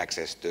commit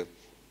access to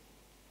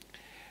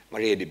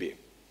MariaDB.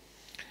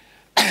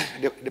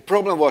 The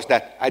problem was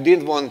that I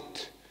didn't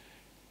want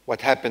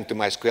what happened to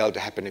MySQL to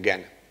happen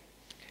again.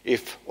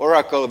 If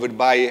Oracle would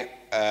buy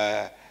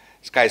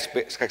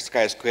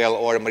SkySQL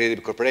or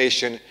MariaDB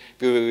Corporation,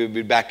 we would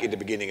be back in the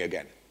beginning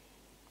again.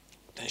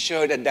 To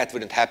ensure that that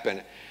wouldn't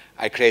happen,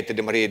 I created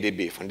the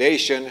MariaDB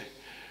Foundation,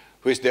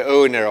 who is the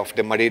owner of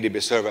the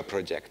MariaDB server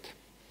project.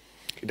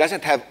 It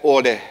doesn't have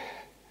all the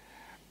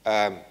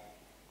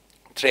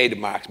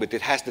trademarks, but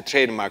it has the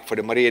trademark for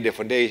the MariaDB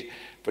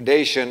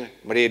Foundation,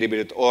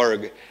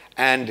 MariaDB.org,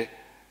 and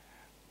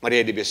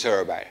MariaDB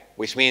Survey,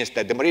 which means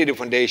that the MariaDB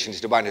Foundation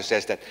is the one who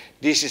says that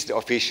this is the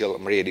official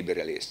MariaDB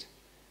release.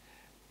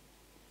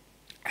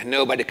 And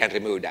nobody can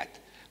remove that.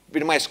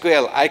 With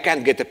MySQL, I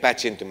can't get a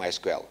patch into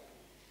MySQL.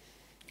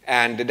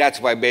 And that's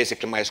why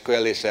basically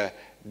MySQL is a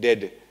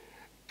dead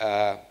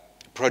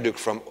product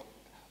from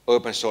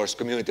open source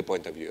community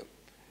point of view.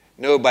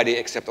 Nobody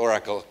except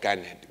Oracle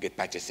can get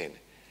patches in.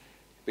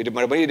 With the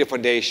MariaDB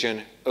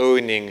Foundation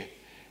owning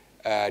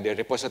the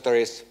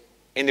repositories,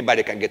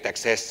 anybody can get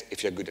access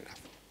if you're good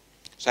enough.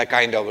 So I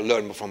kind of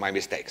learned from my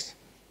mistakes.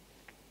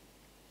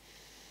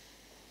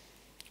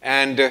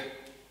 And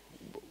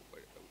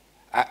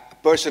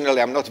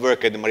personally, I'm not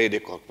working in the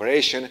MariaDB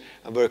Corporation.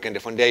 I'm working in the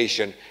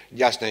foundation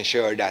just to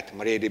ensure that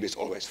MariaDB is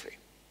always free.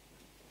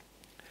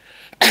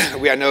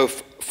 We are now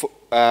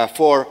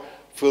 4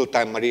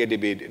 full-time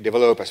MariaDB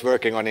developers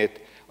working on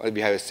it.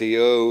 We have a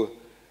CEO,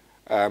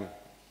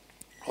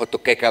 Otto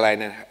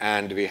Kekalainen,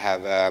 and we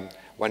have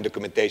one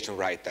documentation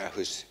writer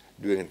who's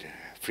doing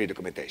free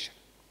documentation.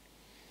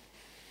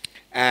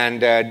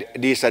 And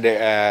these are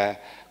the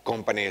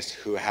companies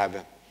who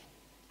have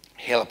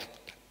helped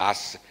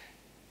us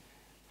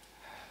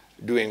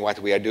doing what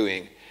we are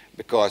doing,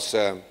 because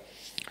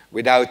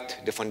without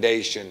the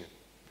foundation,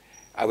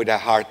 I would have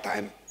a hard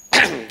time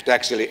to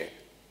actually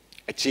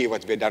achieve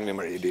what we've done with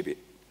MariaDB.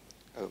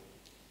 Oh,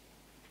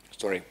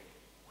 sorry.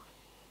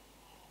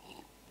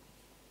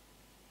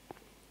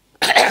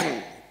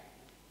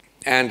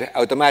 And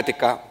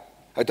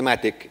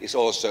Automatic is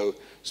also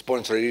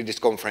sponsoring this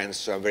conference,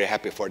 so I'm very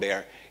happy for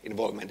their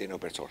involvement in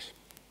open source.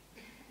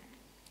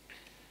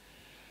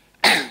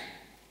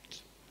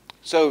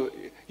 So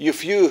you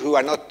few who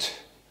are not,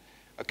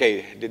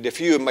 okay, the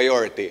few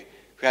majority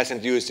who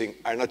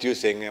are not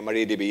using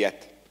MariaDB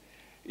yet,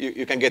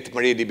 you can get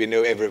MariaDB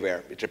now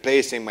everywhere. It's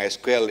replacing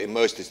MySQL in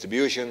most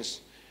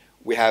distributions.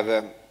 We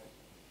have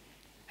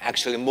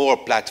actually more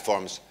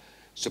platforms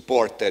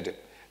supported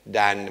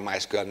than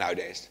MySQL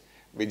nowadays.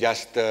 We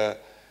just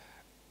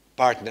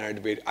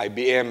partnered with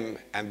IBM,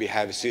 and we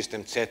have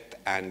System Set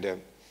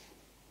and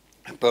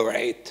Power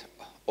 8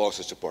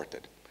 also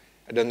supported.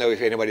 I don't know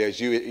if anybody is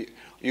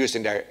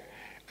using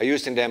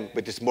them,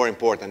 but it's more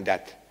important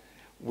that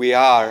we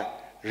are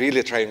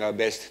really trying our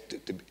best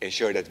to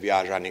ensure that we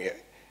are running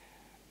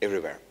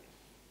everywhere.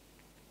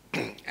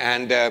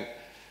 And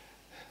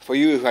for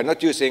you who are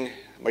not using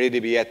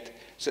MariaDB yet,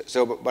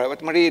 but what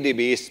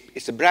MariaDB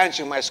is a branch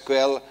of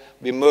MySQL.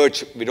 We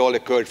merge with all the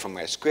code from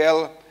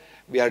MySQL.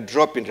 We are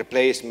drop-in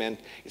replacement.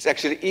 It's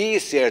actually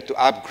easier to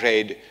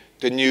upgrade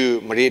to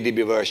new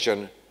MariaDB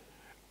version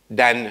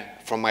than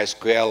from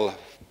MySQL,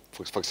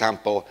 for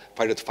example,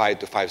 5.5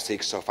 to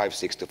 5.6 or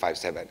 5.6 to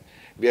 5.7.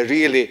 We are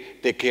really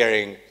take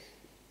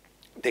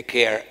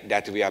care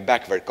that we are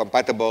backward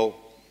compatible.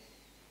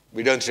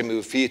 We don't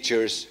remove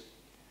features,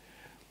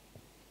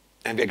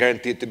 and we're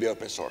guaranteed to be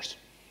open source.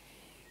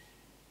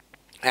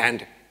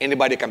 And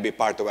anybody can be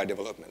part of our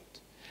development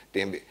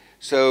team.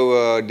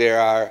 So there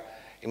are,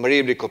 in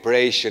MariaDB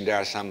Corporation, there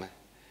are some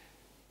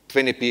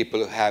 20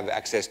 people who have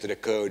access to the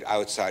code.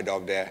 Outside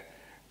of the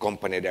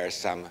company, there are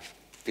some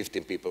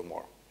 15 people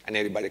more, and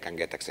anybody can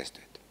get access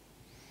to it.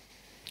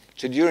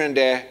 So during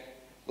the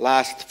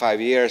last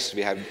 5 years,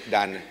 we have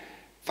done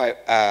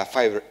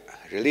five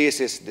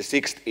releases. The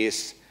sixth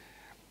is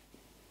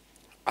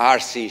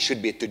RC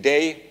should be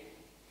today,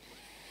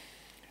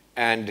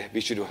 and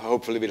we should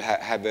hopefully will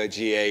have a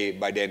GA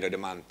by the end of the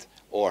month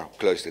or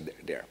close to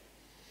there.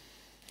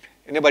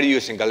 Anybody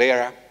using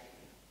Galera?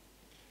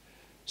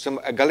 So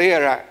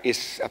Galera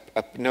is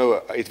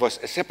it was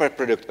a separate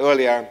product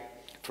earlier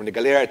from the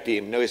Galera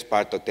team. Now it's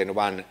part of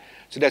 10.1.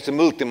 So that's a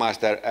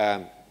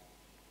multi-master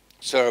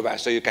server.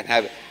 So you can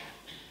have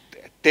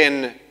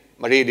 10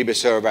 MariaDB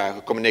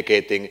server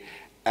communicating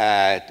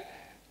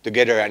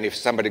together, and if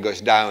somebody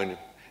goes down,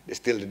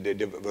 still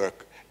the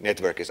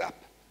network is up.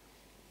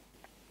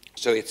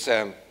 So it's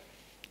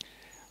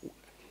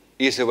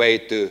easy way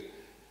to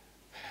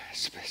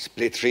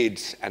split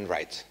reads and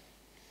writes.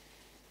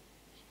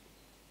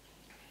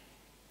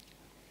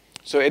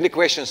 So any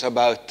questions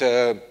about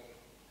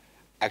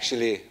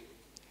actually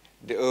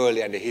the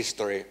early and the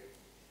history,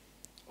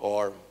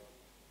 or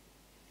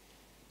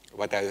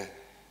what I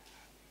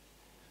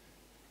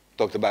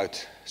talked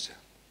about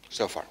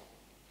so far?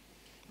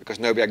 Because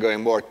now we are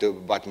going more to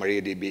what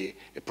MariaDB,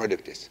 the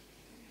product is.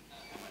 How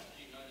much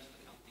did you notice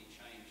the company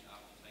changed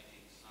after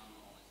taking Sun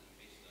on as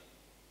an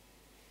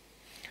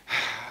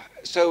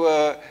investor? So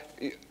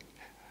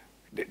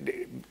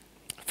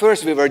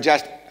first we were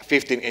just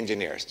 15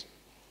 engineers.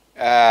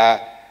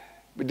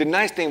 But the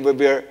nice thing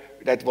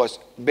that was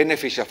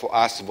beneficial for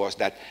us was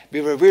that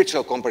we were a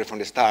virtual company from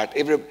the start.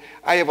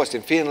 I was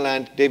in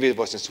Finland, David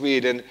was in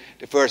Sweden,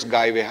 the first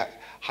guy we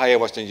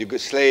hired was in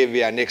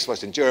Yugoslavia, next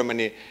was in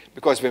Germany,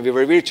 because when we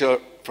were virtual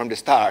from the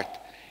start,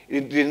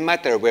 it didn't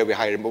matter where we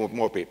hired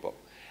more people.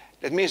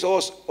 That means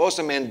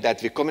also meant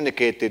that we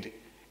communicated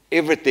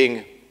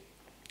everything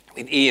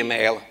with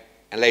email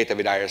and later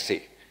with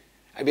IRC.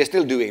 And we're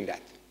still doing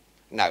that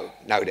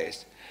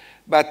nowadays.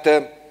 But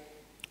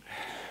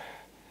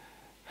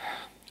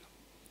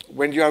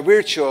when you are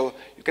virtual,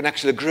 you can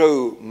actually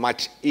grow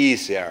much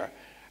easier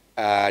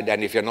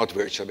than if you're not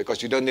virtual,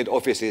 because you don't need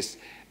offices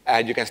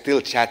and you can still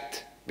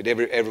chat with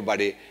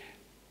everybody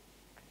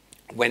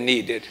when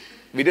needed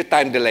with a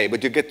time delay,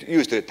 but you get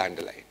used to the time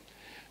delay.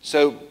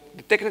 So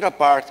the technical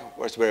part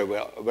was very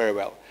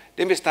well.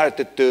 Then we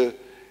started to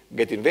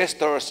get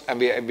investors, and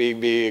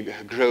we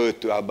grew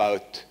to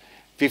about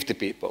 50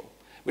 people.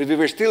 But we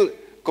were still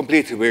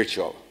completely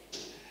virtual.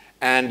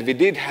 And we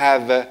did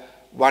have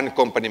one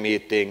company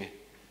meeting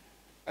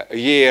a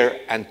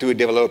year and 2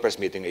 developers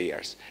meeting a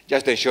year,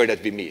 just to ensure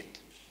that we meet.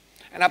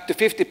 And up to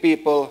 50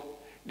 people,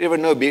 there were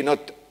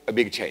not a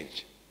big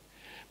change.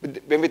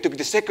 But when we took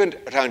the second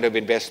round of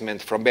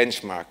investment from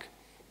Benchmark,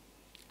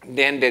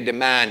 then they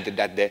demanded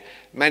that the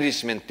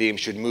management team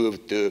should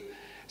move to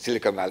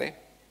Silicon Valley.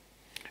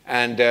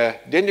 And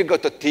then you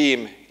got a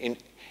team in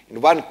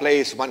one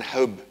place, one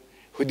hub,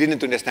 who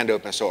didn't understand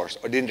open source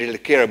or didn't really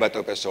care about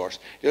open source.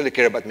 They only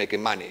care about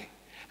making money.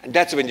 And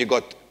that's when you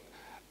got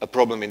a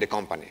problem in the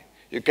company.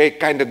 You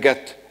kind of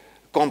get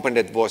a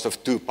company that was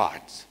of 2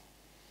 parts.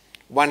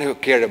 One who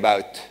cared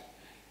about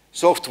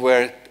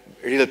software,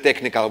 real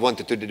technical,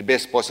 wanted to do the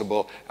best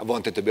possible, and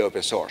wanted to be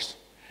open source.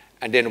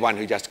 And then one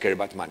who just cared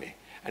about money.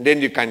 And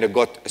then you kind of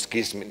got a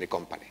schism in the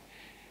company.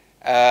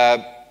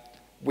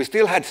 We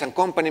still had some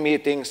company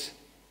meetings.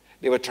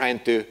 They were trying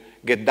to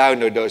get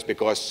down on those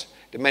because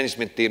the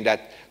management team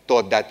that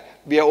thought that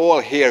we are all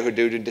here who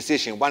do the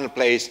decision in one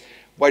place.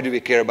 Why do we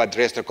care about the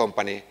rest of the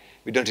company?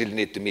 We don't really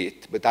need to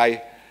meet. But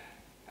I,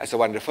 as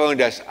one of the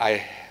founders,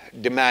 I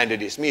demanded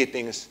these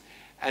meetings.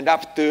 And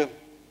up to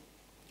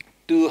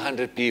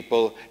 200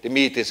 people, the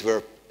meetings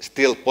were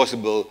still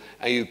possible,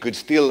 and you could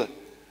still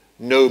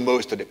know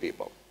most of the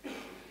people.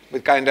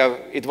 But kind of,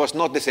 it was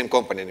not the same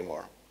company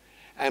anymore.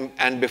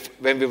 And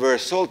when we were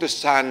sold to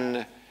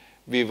Sun,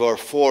 we were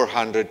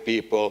 400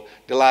 people.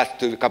 The last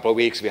couple of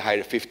weeks, we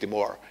hired 50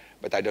 more,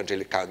 but I don't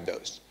really count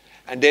those.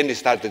 And then it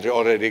started to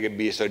already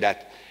be so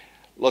that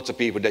lots of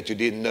people that you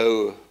didn't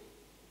know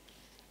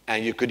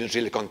and you couldn't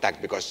really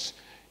contact because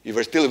you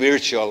were still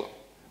virtual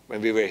when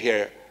we were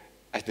here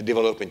as the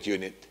development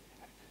unit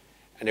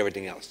and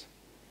everything else.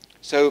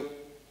 So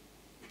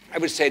I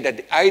would say that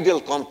the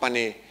ideal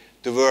company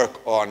to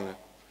work on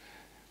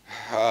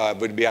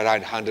would be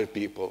around 100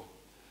 people.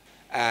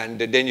 And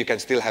then you can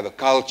still have a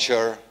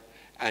culture,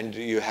 and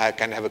you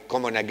can have a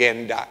common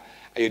agenda,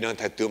 and you don't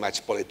have too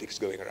much politics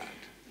going around.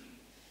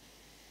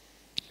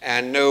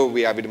 And now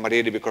we are with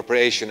MariaDB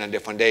Corporation and the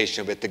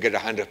foundation with together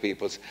 100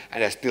 people,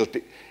 and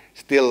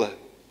still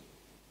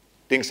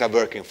things are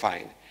working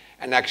fine.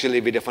 And actually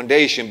with the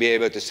foundation be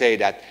able to say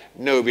that,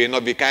 no,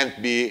 we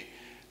can't be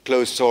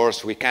closed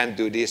source, we can't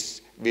do this,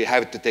 We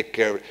have to take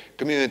care of the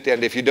community,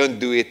 and if you don't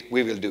do it,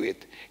 we will do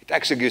it. It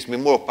actually gives me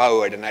more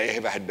power than I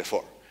ever had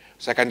before.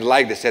 So I kind of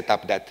like the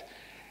setup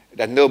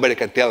that nobody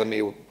can tell me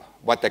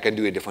what I can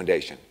do in the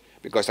foundation,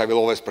 because I will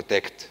always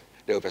protect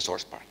the open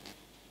source part.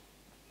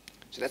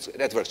 So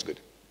that works good.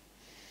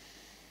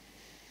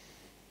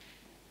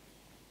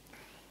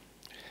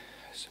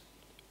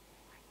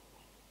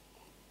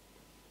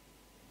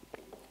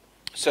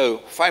 So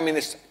 5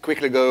 minutes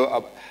quickly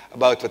go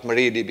about what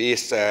MariaDB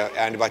is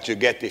and what you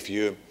get if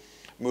you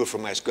move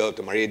from MySQL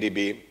to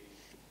MariaDB.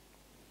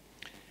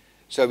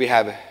 So we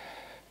have,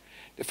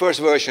 the first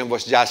version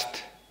was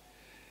just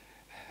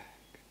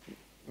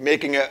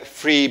making a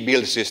free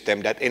build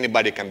system that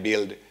anybody can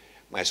build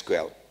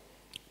MySQL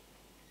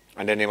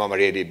under the name of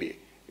MariaDB.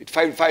 With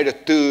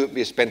 5.2,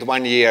 we spent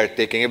 1 year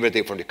taking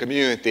everything from the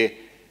community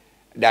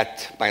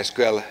that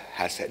MySQL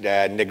has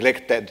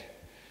neglected.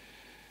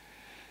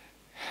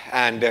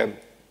 And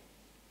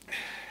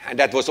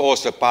that was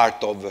also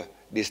part of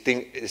this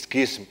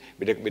schism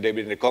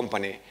within the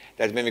company,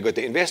 that when we got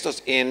the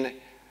investors in,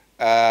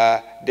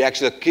 they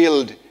actually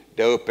killed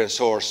the open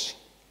source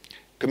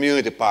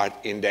community part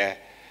in the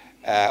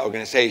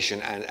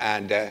organization.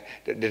 And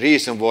the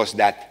reason was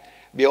that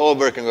we are all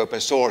working open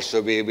source,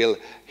 so we will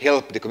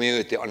help the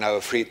community on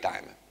our free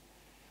time,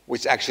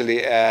 which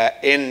actually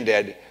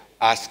ended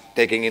us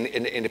taking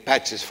in the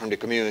patches from the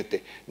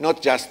community,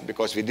 not just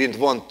because we didn't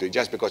want to,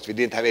 just because we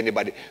didn't have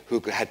anybody who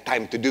had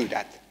time to do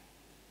that.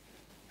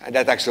 And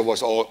that actually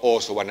was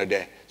also one of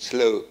the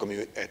slow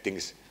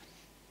things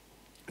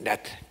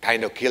that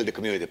kind of killed the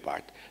community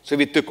part. So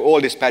we took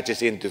all these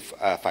patches into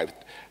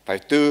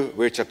 5.2,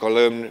 virtual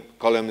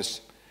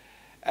columns,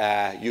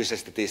 user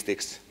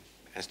statistics,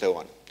 and so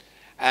on.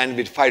 And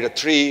with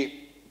 5.3,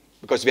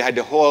 because we had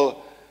the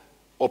whole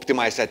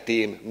optimizer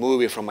team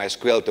moving from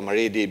MySQL to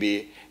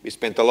MariaDB, we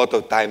spent a lot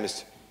of time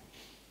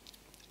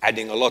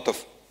adding a lot of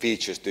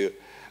features to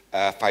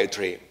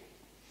 5.3.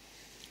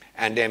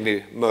 And then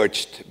we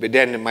merged. But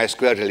then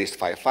MySQL released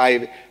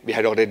 5.5. We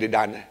had already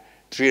done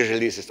 3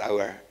 releases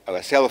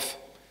ourselves.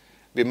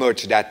 We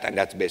merged that, and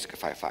that's basically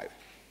 5.5.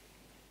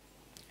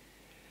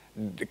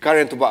 The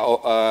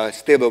current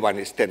stable one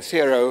is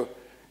 10.0,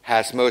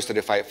 has most of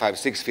the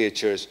 5.6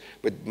 features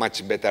with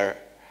much better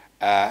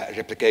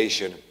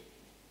replication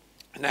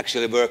and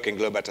actually working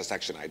global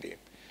transaction ID.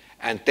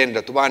 And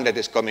 10.1 that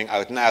is coming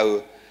out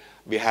now,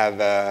 we have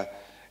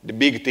the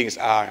big things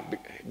are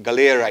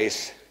Galera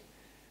is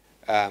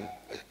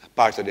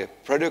part of the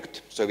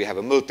product. So we have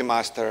a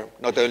multi-master,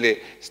 not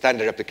only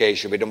standard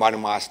replication with the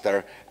one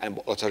master and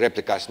also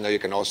replicas. Now you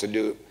can also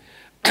do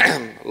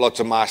lots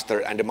of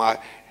master and a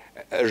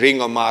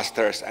ring of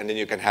masters, and then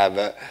you can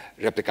have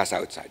replicas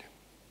outside.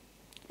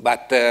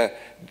 But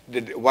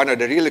one of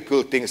the really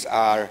cool things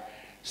are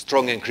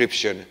strong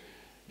encryption.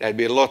 There'll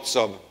be lots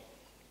of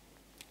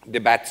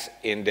debates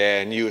in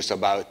the news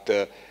about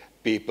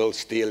people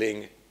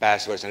stealing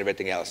passwords and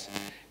everything else.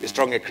 With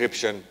strong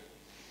encryption,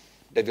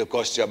 that will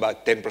cost you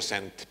about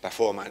 10%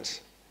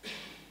 performance.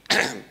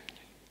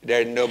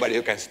 There's nobody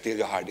who can steal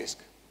your hard disk,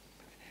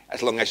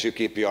 as long as you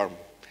keep your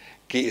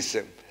keys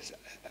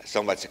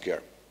somewhat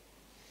secure.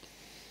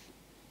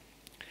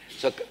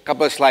 So a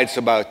couple of slides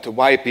about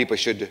why people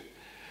should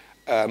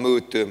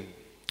move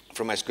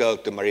from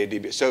MySQL to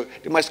MariaDB. So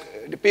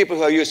the people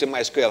who are using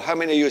MySQL, how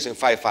many are using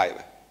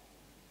 5.5?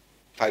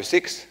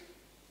 5.6?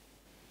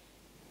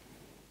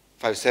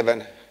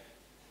 5.7?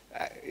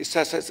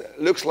 It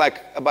looks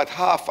like about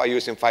half are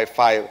using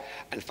 5.5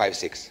 and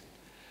 5.6.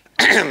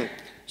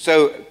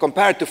 So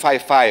compared to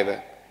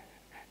 5.5,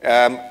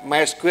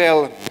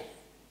 MySQL,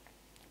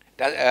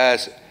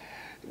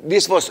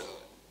 this was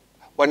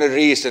one of the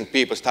reasons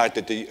people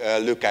started to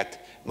look at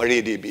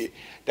MariaDB.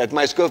 That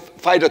MySQL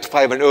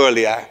 5.5 and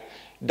earlier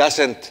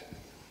doesn't,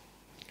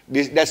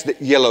 that's the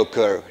yellow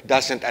curve,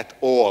 doesn't at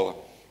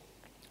all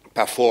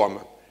perform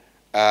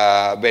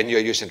when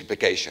you're using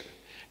replication.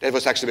 That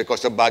was actually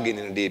because of bug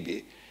in the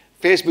DB.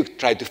 Facebook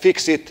tried to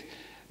fix it,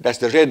 that's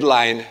the red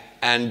line,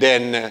 and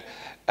then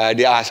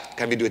they asked,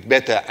 can we do it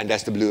better, and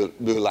that's the blue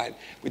line.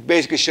 Which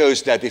basically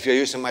shows that if you're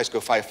using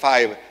MySQL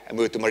 5.5 and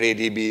move to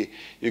MariaDB,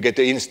 you get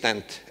the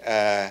instant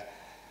 5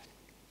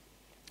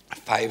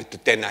 to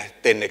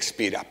 10x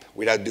speed up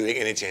without doing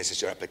any changes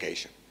to your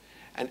application.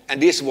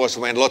 And this was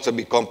when lots of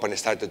big companies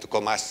started to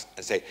come us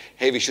and say,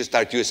 hey, we should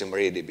start using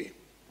MariaDB.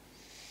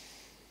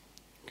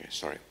 Okay,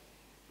 sorry.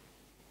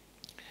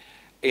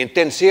 In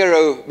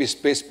 10.0, we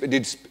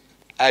did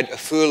add a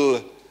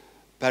full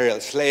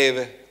parallel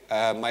slave.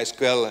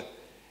 MySQL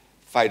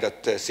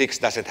 5.6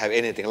 doesn't have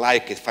anything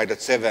like it.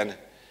 5.7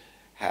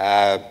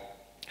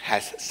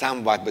 has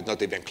somewhat, but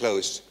not even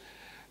close.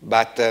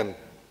 But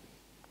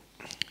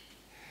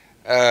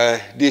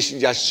this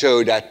just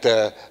shows that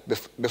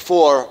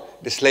before,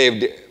 the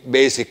slave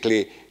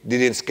basically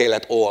didn't scale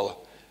at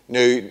all.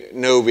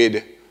 Now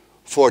with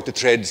 40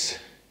 threads,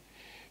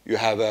 you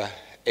have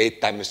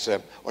 8 times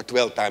or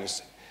 12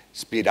 times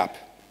speed up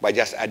by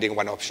just adding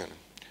one option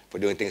for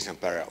doing things in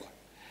parallel.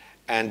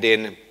 And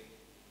then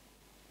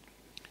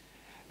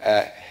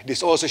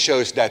this also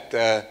shows that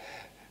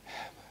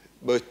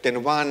both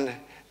 10.1,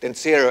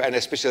 10.0, and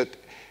a special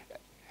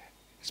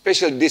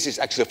this is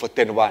actually for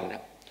 10.1.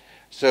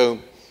 So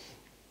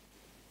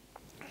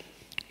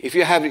if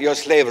you have your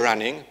slave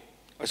running,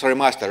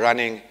 master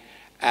running,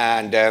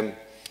 and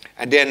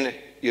then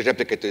you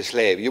replicate to the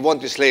slave, you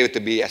want the slave to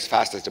be as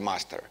fast as the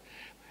master.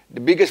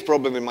 The biggest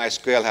problem in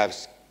MySQL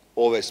has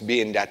always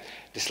been that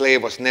the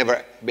slave was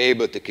never be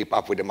able to keep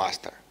up with the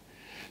master.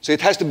 So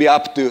it has to be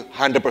up to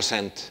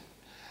 100%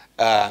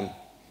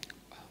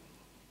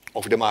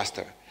 of the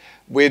master.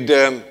 With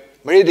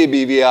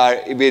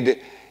MariaDB,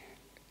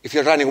 if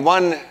you're running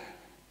 1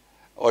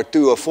 or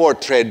 2 or 4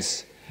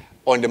 threads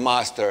on the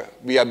master,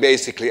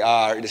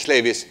 the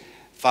slave is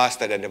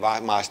faster than the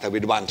master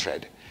with 1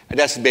 thread. And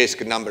that's the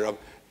basic number of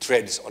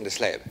threads on the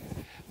slave.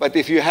 But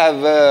if you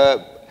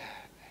have,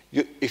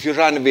 if you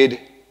run with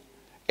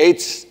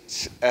 8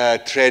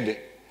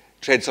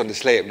 threads on the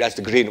slave, that's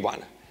the green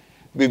one,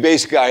 we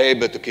basically are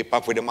able to keep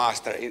up with the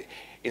master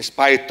in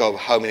spite of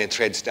how many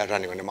threads they're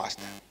running on the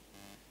master.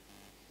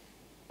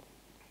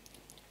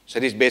 So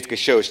this basically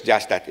shows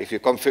just that if you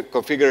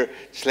configure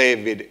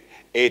slave with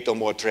 8 or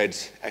more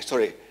threads,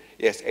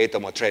 8 or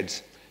more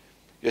threads,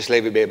 your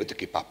slave will be able to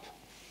keep up.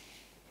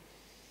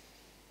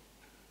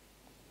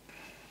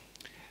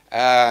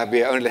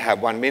 We only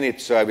have 1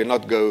 minute, so I will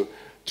not go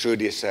through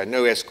these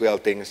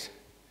NoSQL things.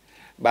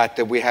 But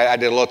we have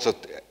added lots of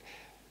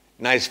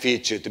nice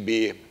features to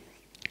be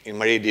in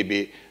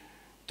MariaDB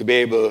to be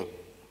able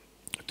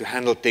to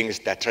handle things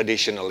that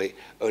traditionally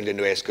only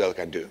NoSQL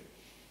can do.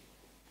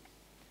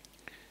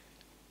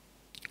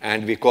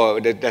 And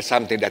that's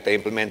something that I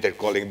implemented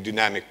calling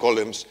dynamic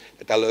columns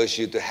that allows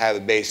you to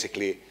have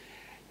basically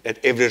that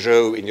every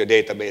row in your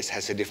database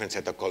has a different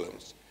set of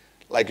columns,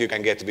 like you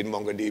can get with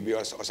MongoDB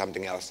or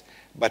something else.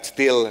 But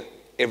still,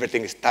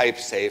 everything is type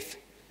safe.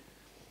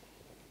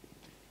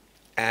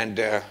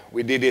 And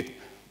we did it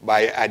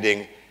by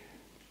adding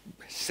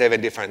 7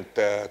 different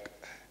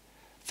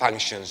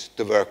functions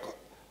to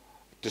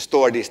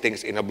store these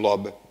things in a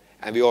blob.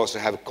 And we also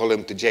have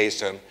column to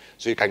JSON,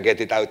 so you can get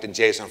it out in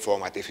JSON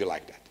format if you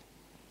like that.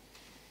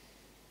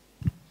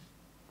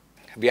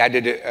 We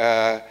added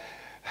a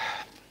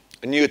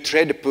new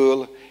thread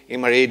pool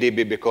in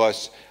MariaDB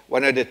because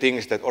one of the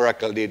things that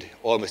Oracle did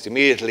almost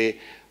immediately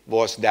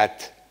was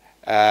that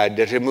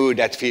they removed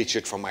that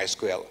feature from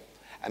MySQL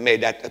and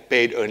made that a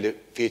paid-only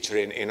feature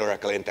in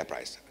Oracle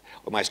Enterprise,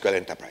 or MySQL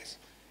Enterprise.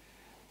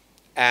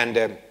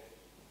 And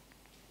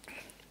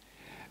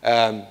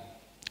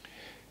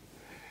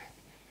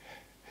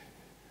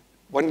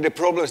one of the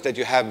problems that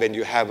you have when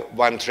you have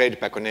 1 thread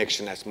per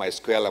connection, as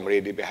MySQL and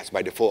MariaDB has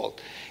by default,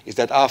 is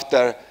that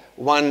after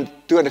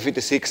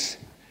 256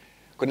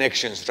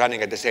 connections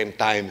running at the same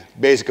time,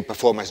 basic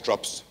performance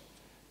drops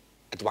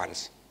at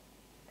once.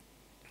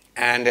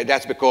 And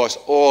that's because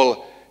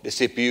all the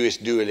CPU is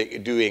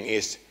doing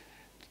is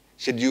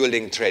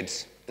scheduling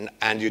threads,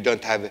 and you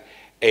don't have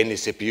any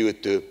CPU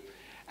to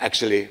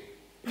actually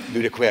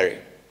do the query.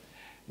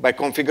 By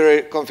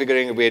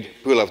configuring with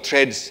pool of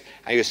threads,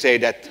 and you say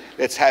that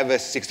let's have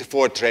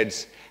 64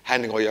 threads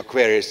handling all your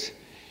queries,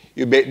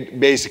 you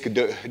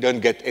basically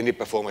don't get any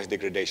performance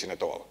degradation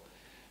at all.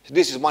 So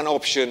this is one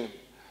option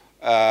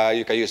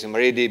you can use in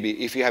MariaDB.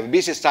 If you have a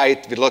busy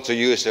site with lots of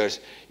users,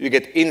 you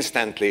get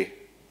instantly,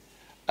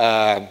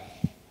 in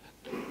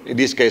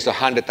this case,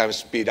 100 times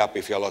speed up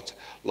if you have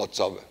lots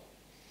of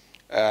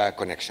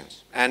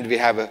connections. And we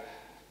have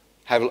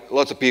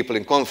lots of people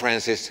in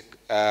conferences.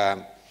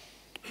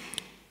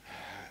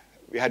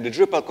 We had the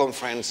Drupal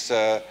conference,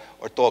 or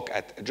talk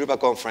at a Drupal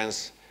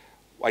conference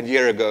 1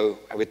 year ago,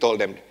 and we told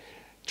them,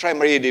 try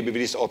MariaDB with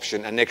this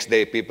option, and next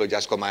day people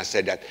just come and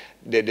said that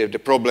the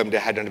problem they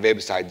had on the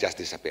website just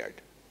disappeared.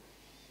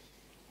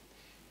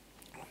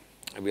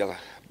 We're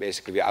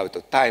basically out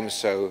of time,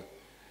 so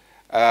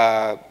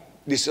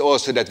this is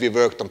also that we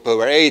worked on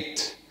Power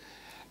 8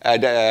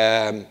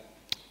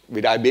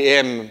 with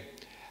IBM,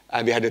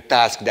 and we had a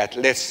task that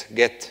let's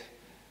get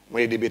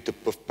MariaDB to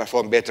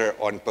perform better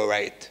on Power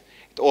 8.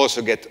 We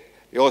also got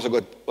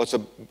lots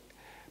of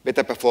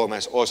better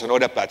performance also on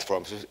other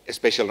platforms,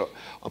 especially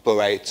on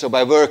Power 8. So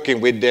by working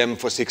with them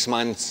for 6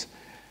 months,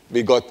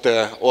 we got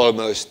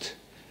almost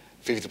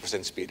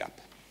 50% speed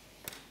up.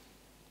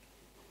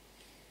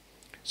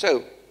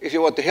 So if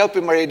you want to help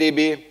with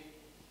MariaDB,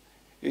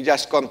 you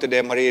just come to the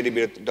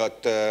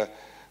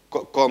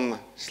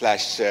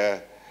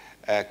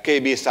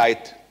mariadb.com/kb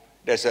site.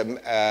 There's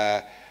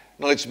a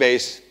knowledge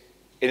base,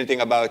 anything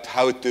about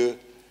how to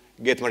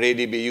get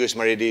MariaDB, use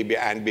MariaDB,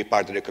 and be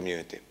part of the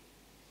community.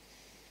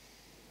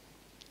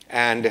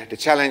 And the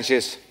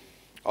challenges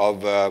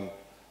of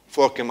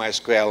forking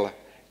MySQL,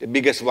 the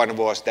biggest one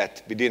was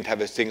that we didn't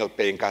have a single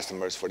paying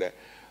customers for the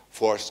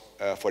first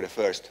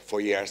 4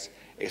 years,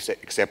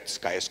 except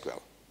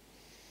SkySQL.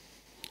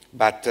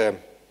 But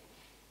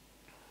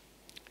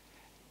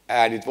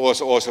and it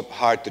was also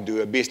hard to do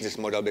a business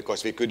model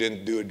because we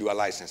couldn't do dual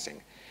licensing.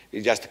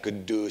 We just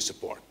could do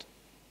support.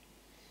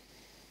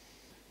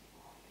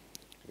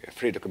 We have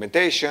free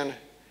documentation,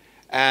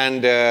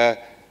 and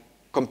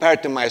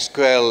compared to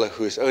MySQL,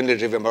 who's only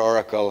driven by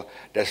Oracle,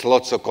 there's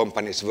lots of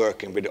companies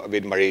working with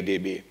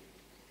MariaDB.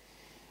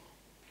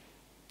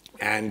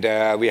 And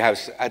I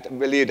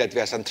believe that we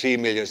have some 3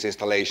 million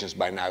installations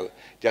by now,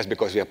 just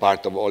because we are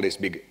part of all these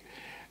big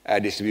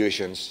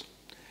distributions.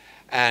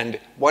 And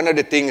one of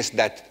the things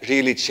that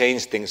really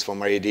changed things for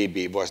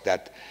MariaDB was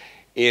that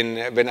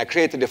when I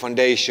created the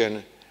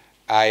foundation,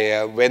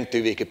 I went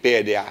to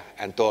Wikipedia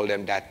and told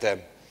them that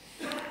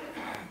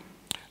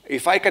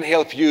if I can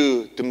help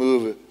you to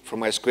move from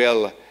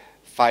MySQL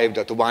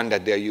 5.1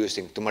 that they're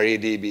using to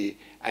MariaDB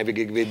and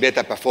with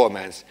better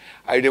performance,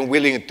 I'm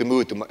willing to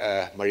move to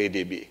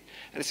MariaDB.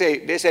 And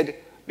they said,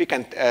 we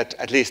can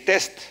at least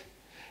test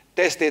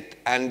it,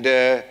 and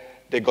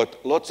they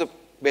got lots of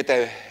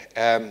better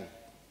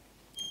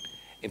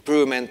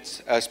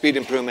improvements, speed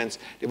improvements.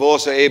 They were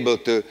also able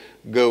to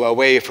go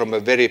away from a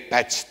very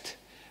patched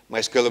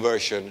MySQL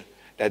version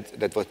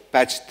that was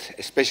patched,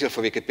 especially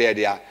for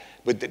Wikipedia,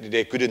 but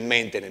they couldn't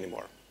maintain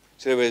anymore.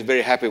 So they were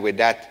very happy with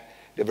that.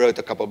 They wrote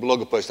a couple of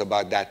blog posts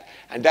about that,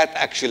 and that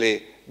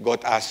actually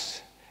got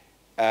us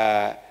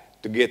to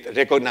get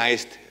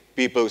recognized.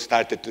 People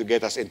started to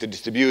get us into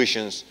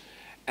distributions,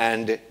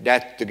 and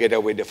that, together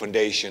with the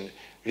foundation,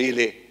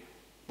 really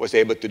was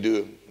able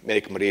to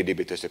make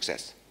MariaDB to a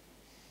success.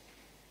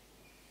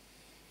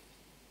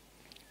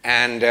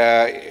 And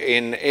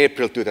in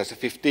April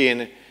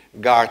 2015,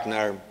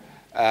 Gartner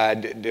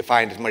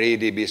defined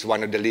MariaDB as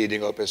one of the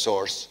leading open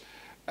source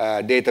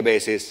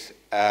databases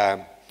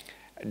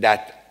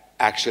that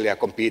actually are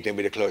competing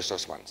with the closed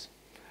source ones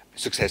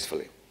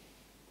successfully.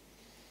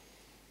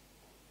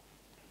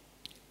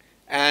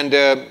 And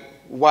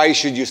why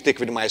should you stick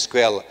with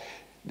MySQL?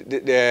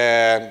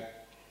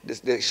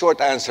 The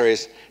short answer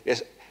is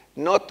there's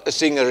not a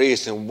single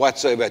reason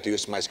whatsoever to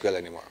use MySQL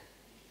anymore.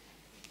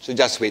 So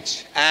just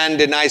switch. And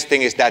the nice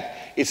thing is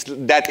that it's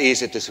that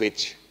easy to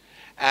switch.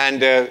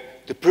 And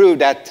to prove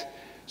that,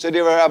 so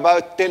there were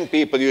about 10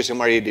 people using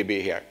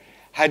MariaDB here.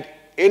 Had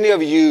any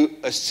of you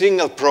a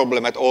single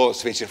problem at all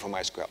switching from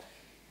MySQL?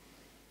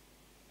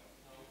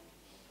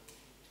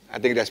 I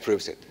think that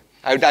proves it.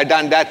 I've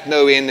done that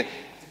now in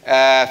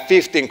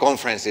 15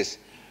 conferences,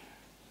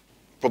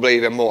 probably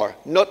even more.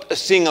 Not a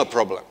single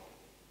problem.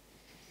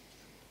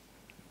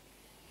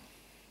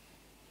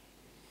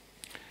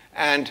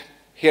 And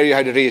here you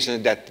have the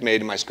reason that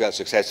made MySQL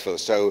successful.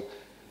 So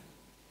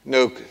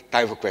no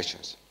time for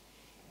questions.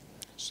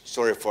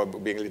 Sorry for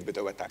being a little bit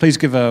over time. Please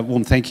give a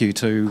warm thank you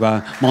to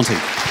Monty.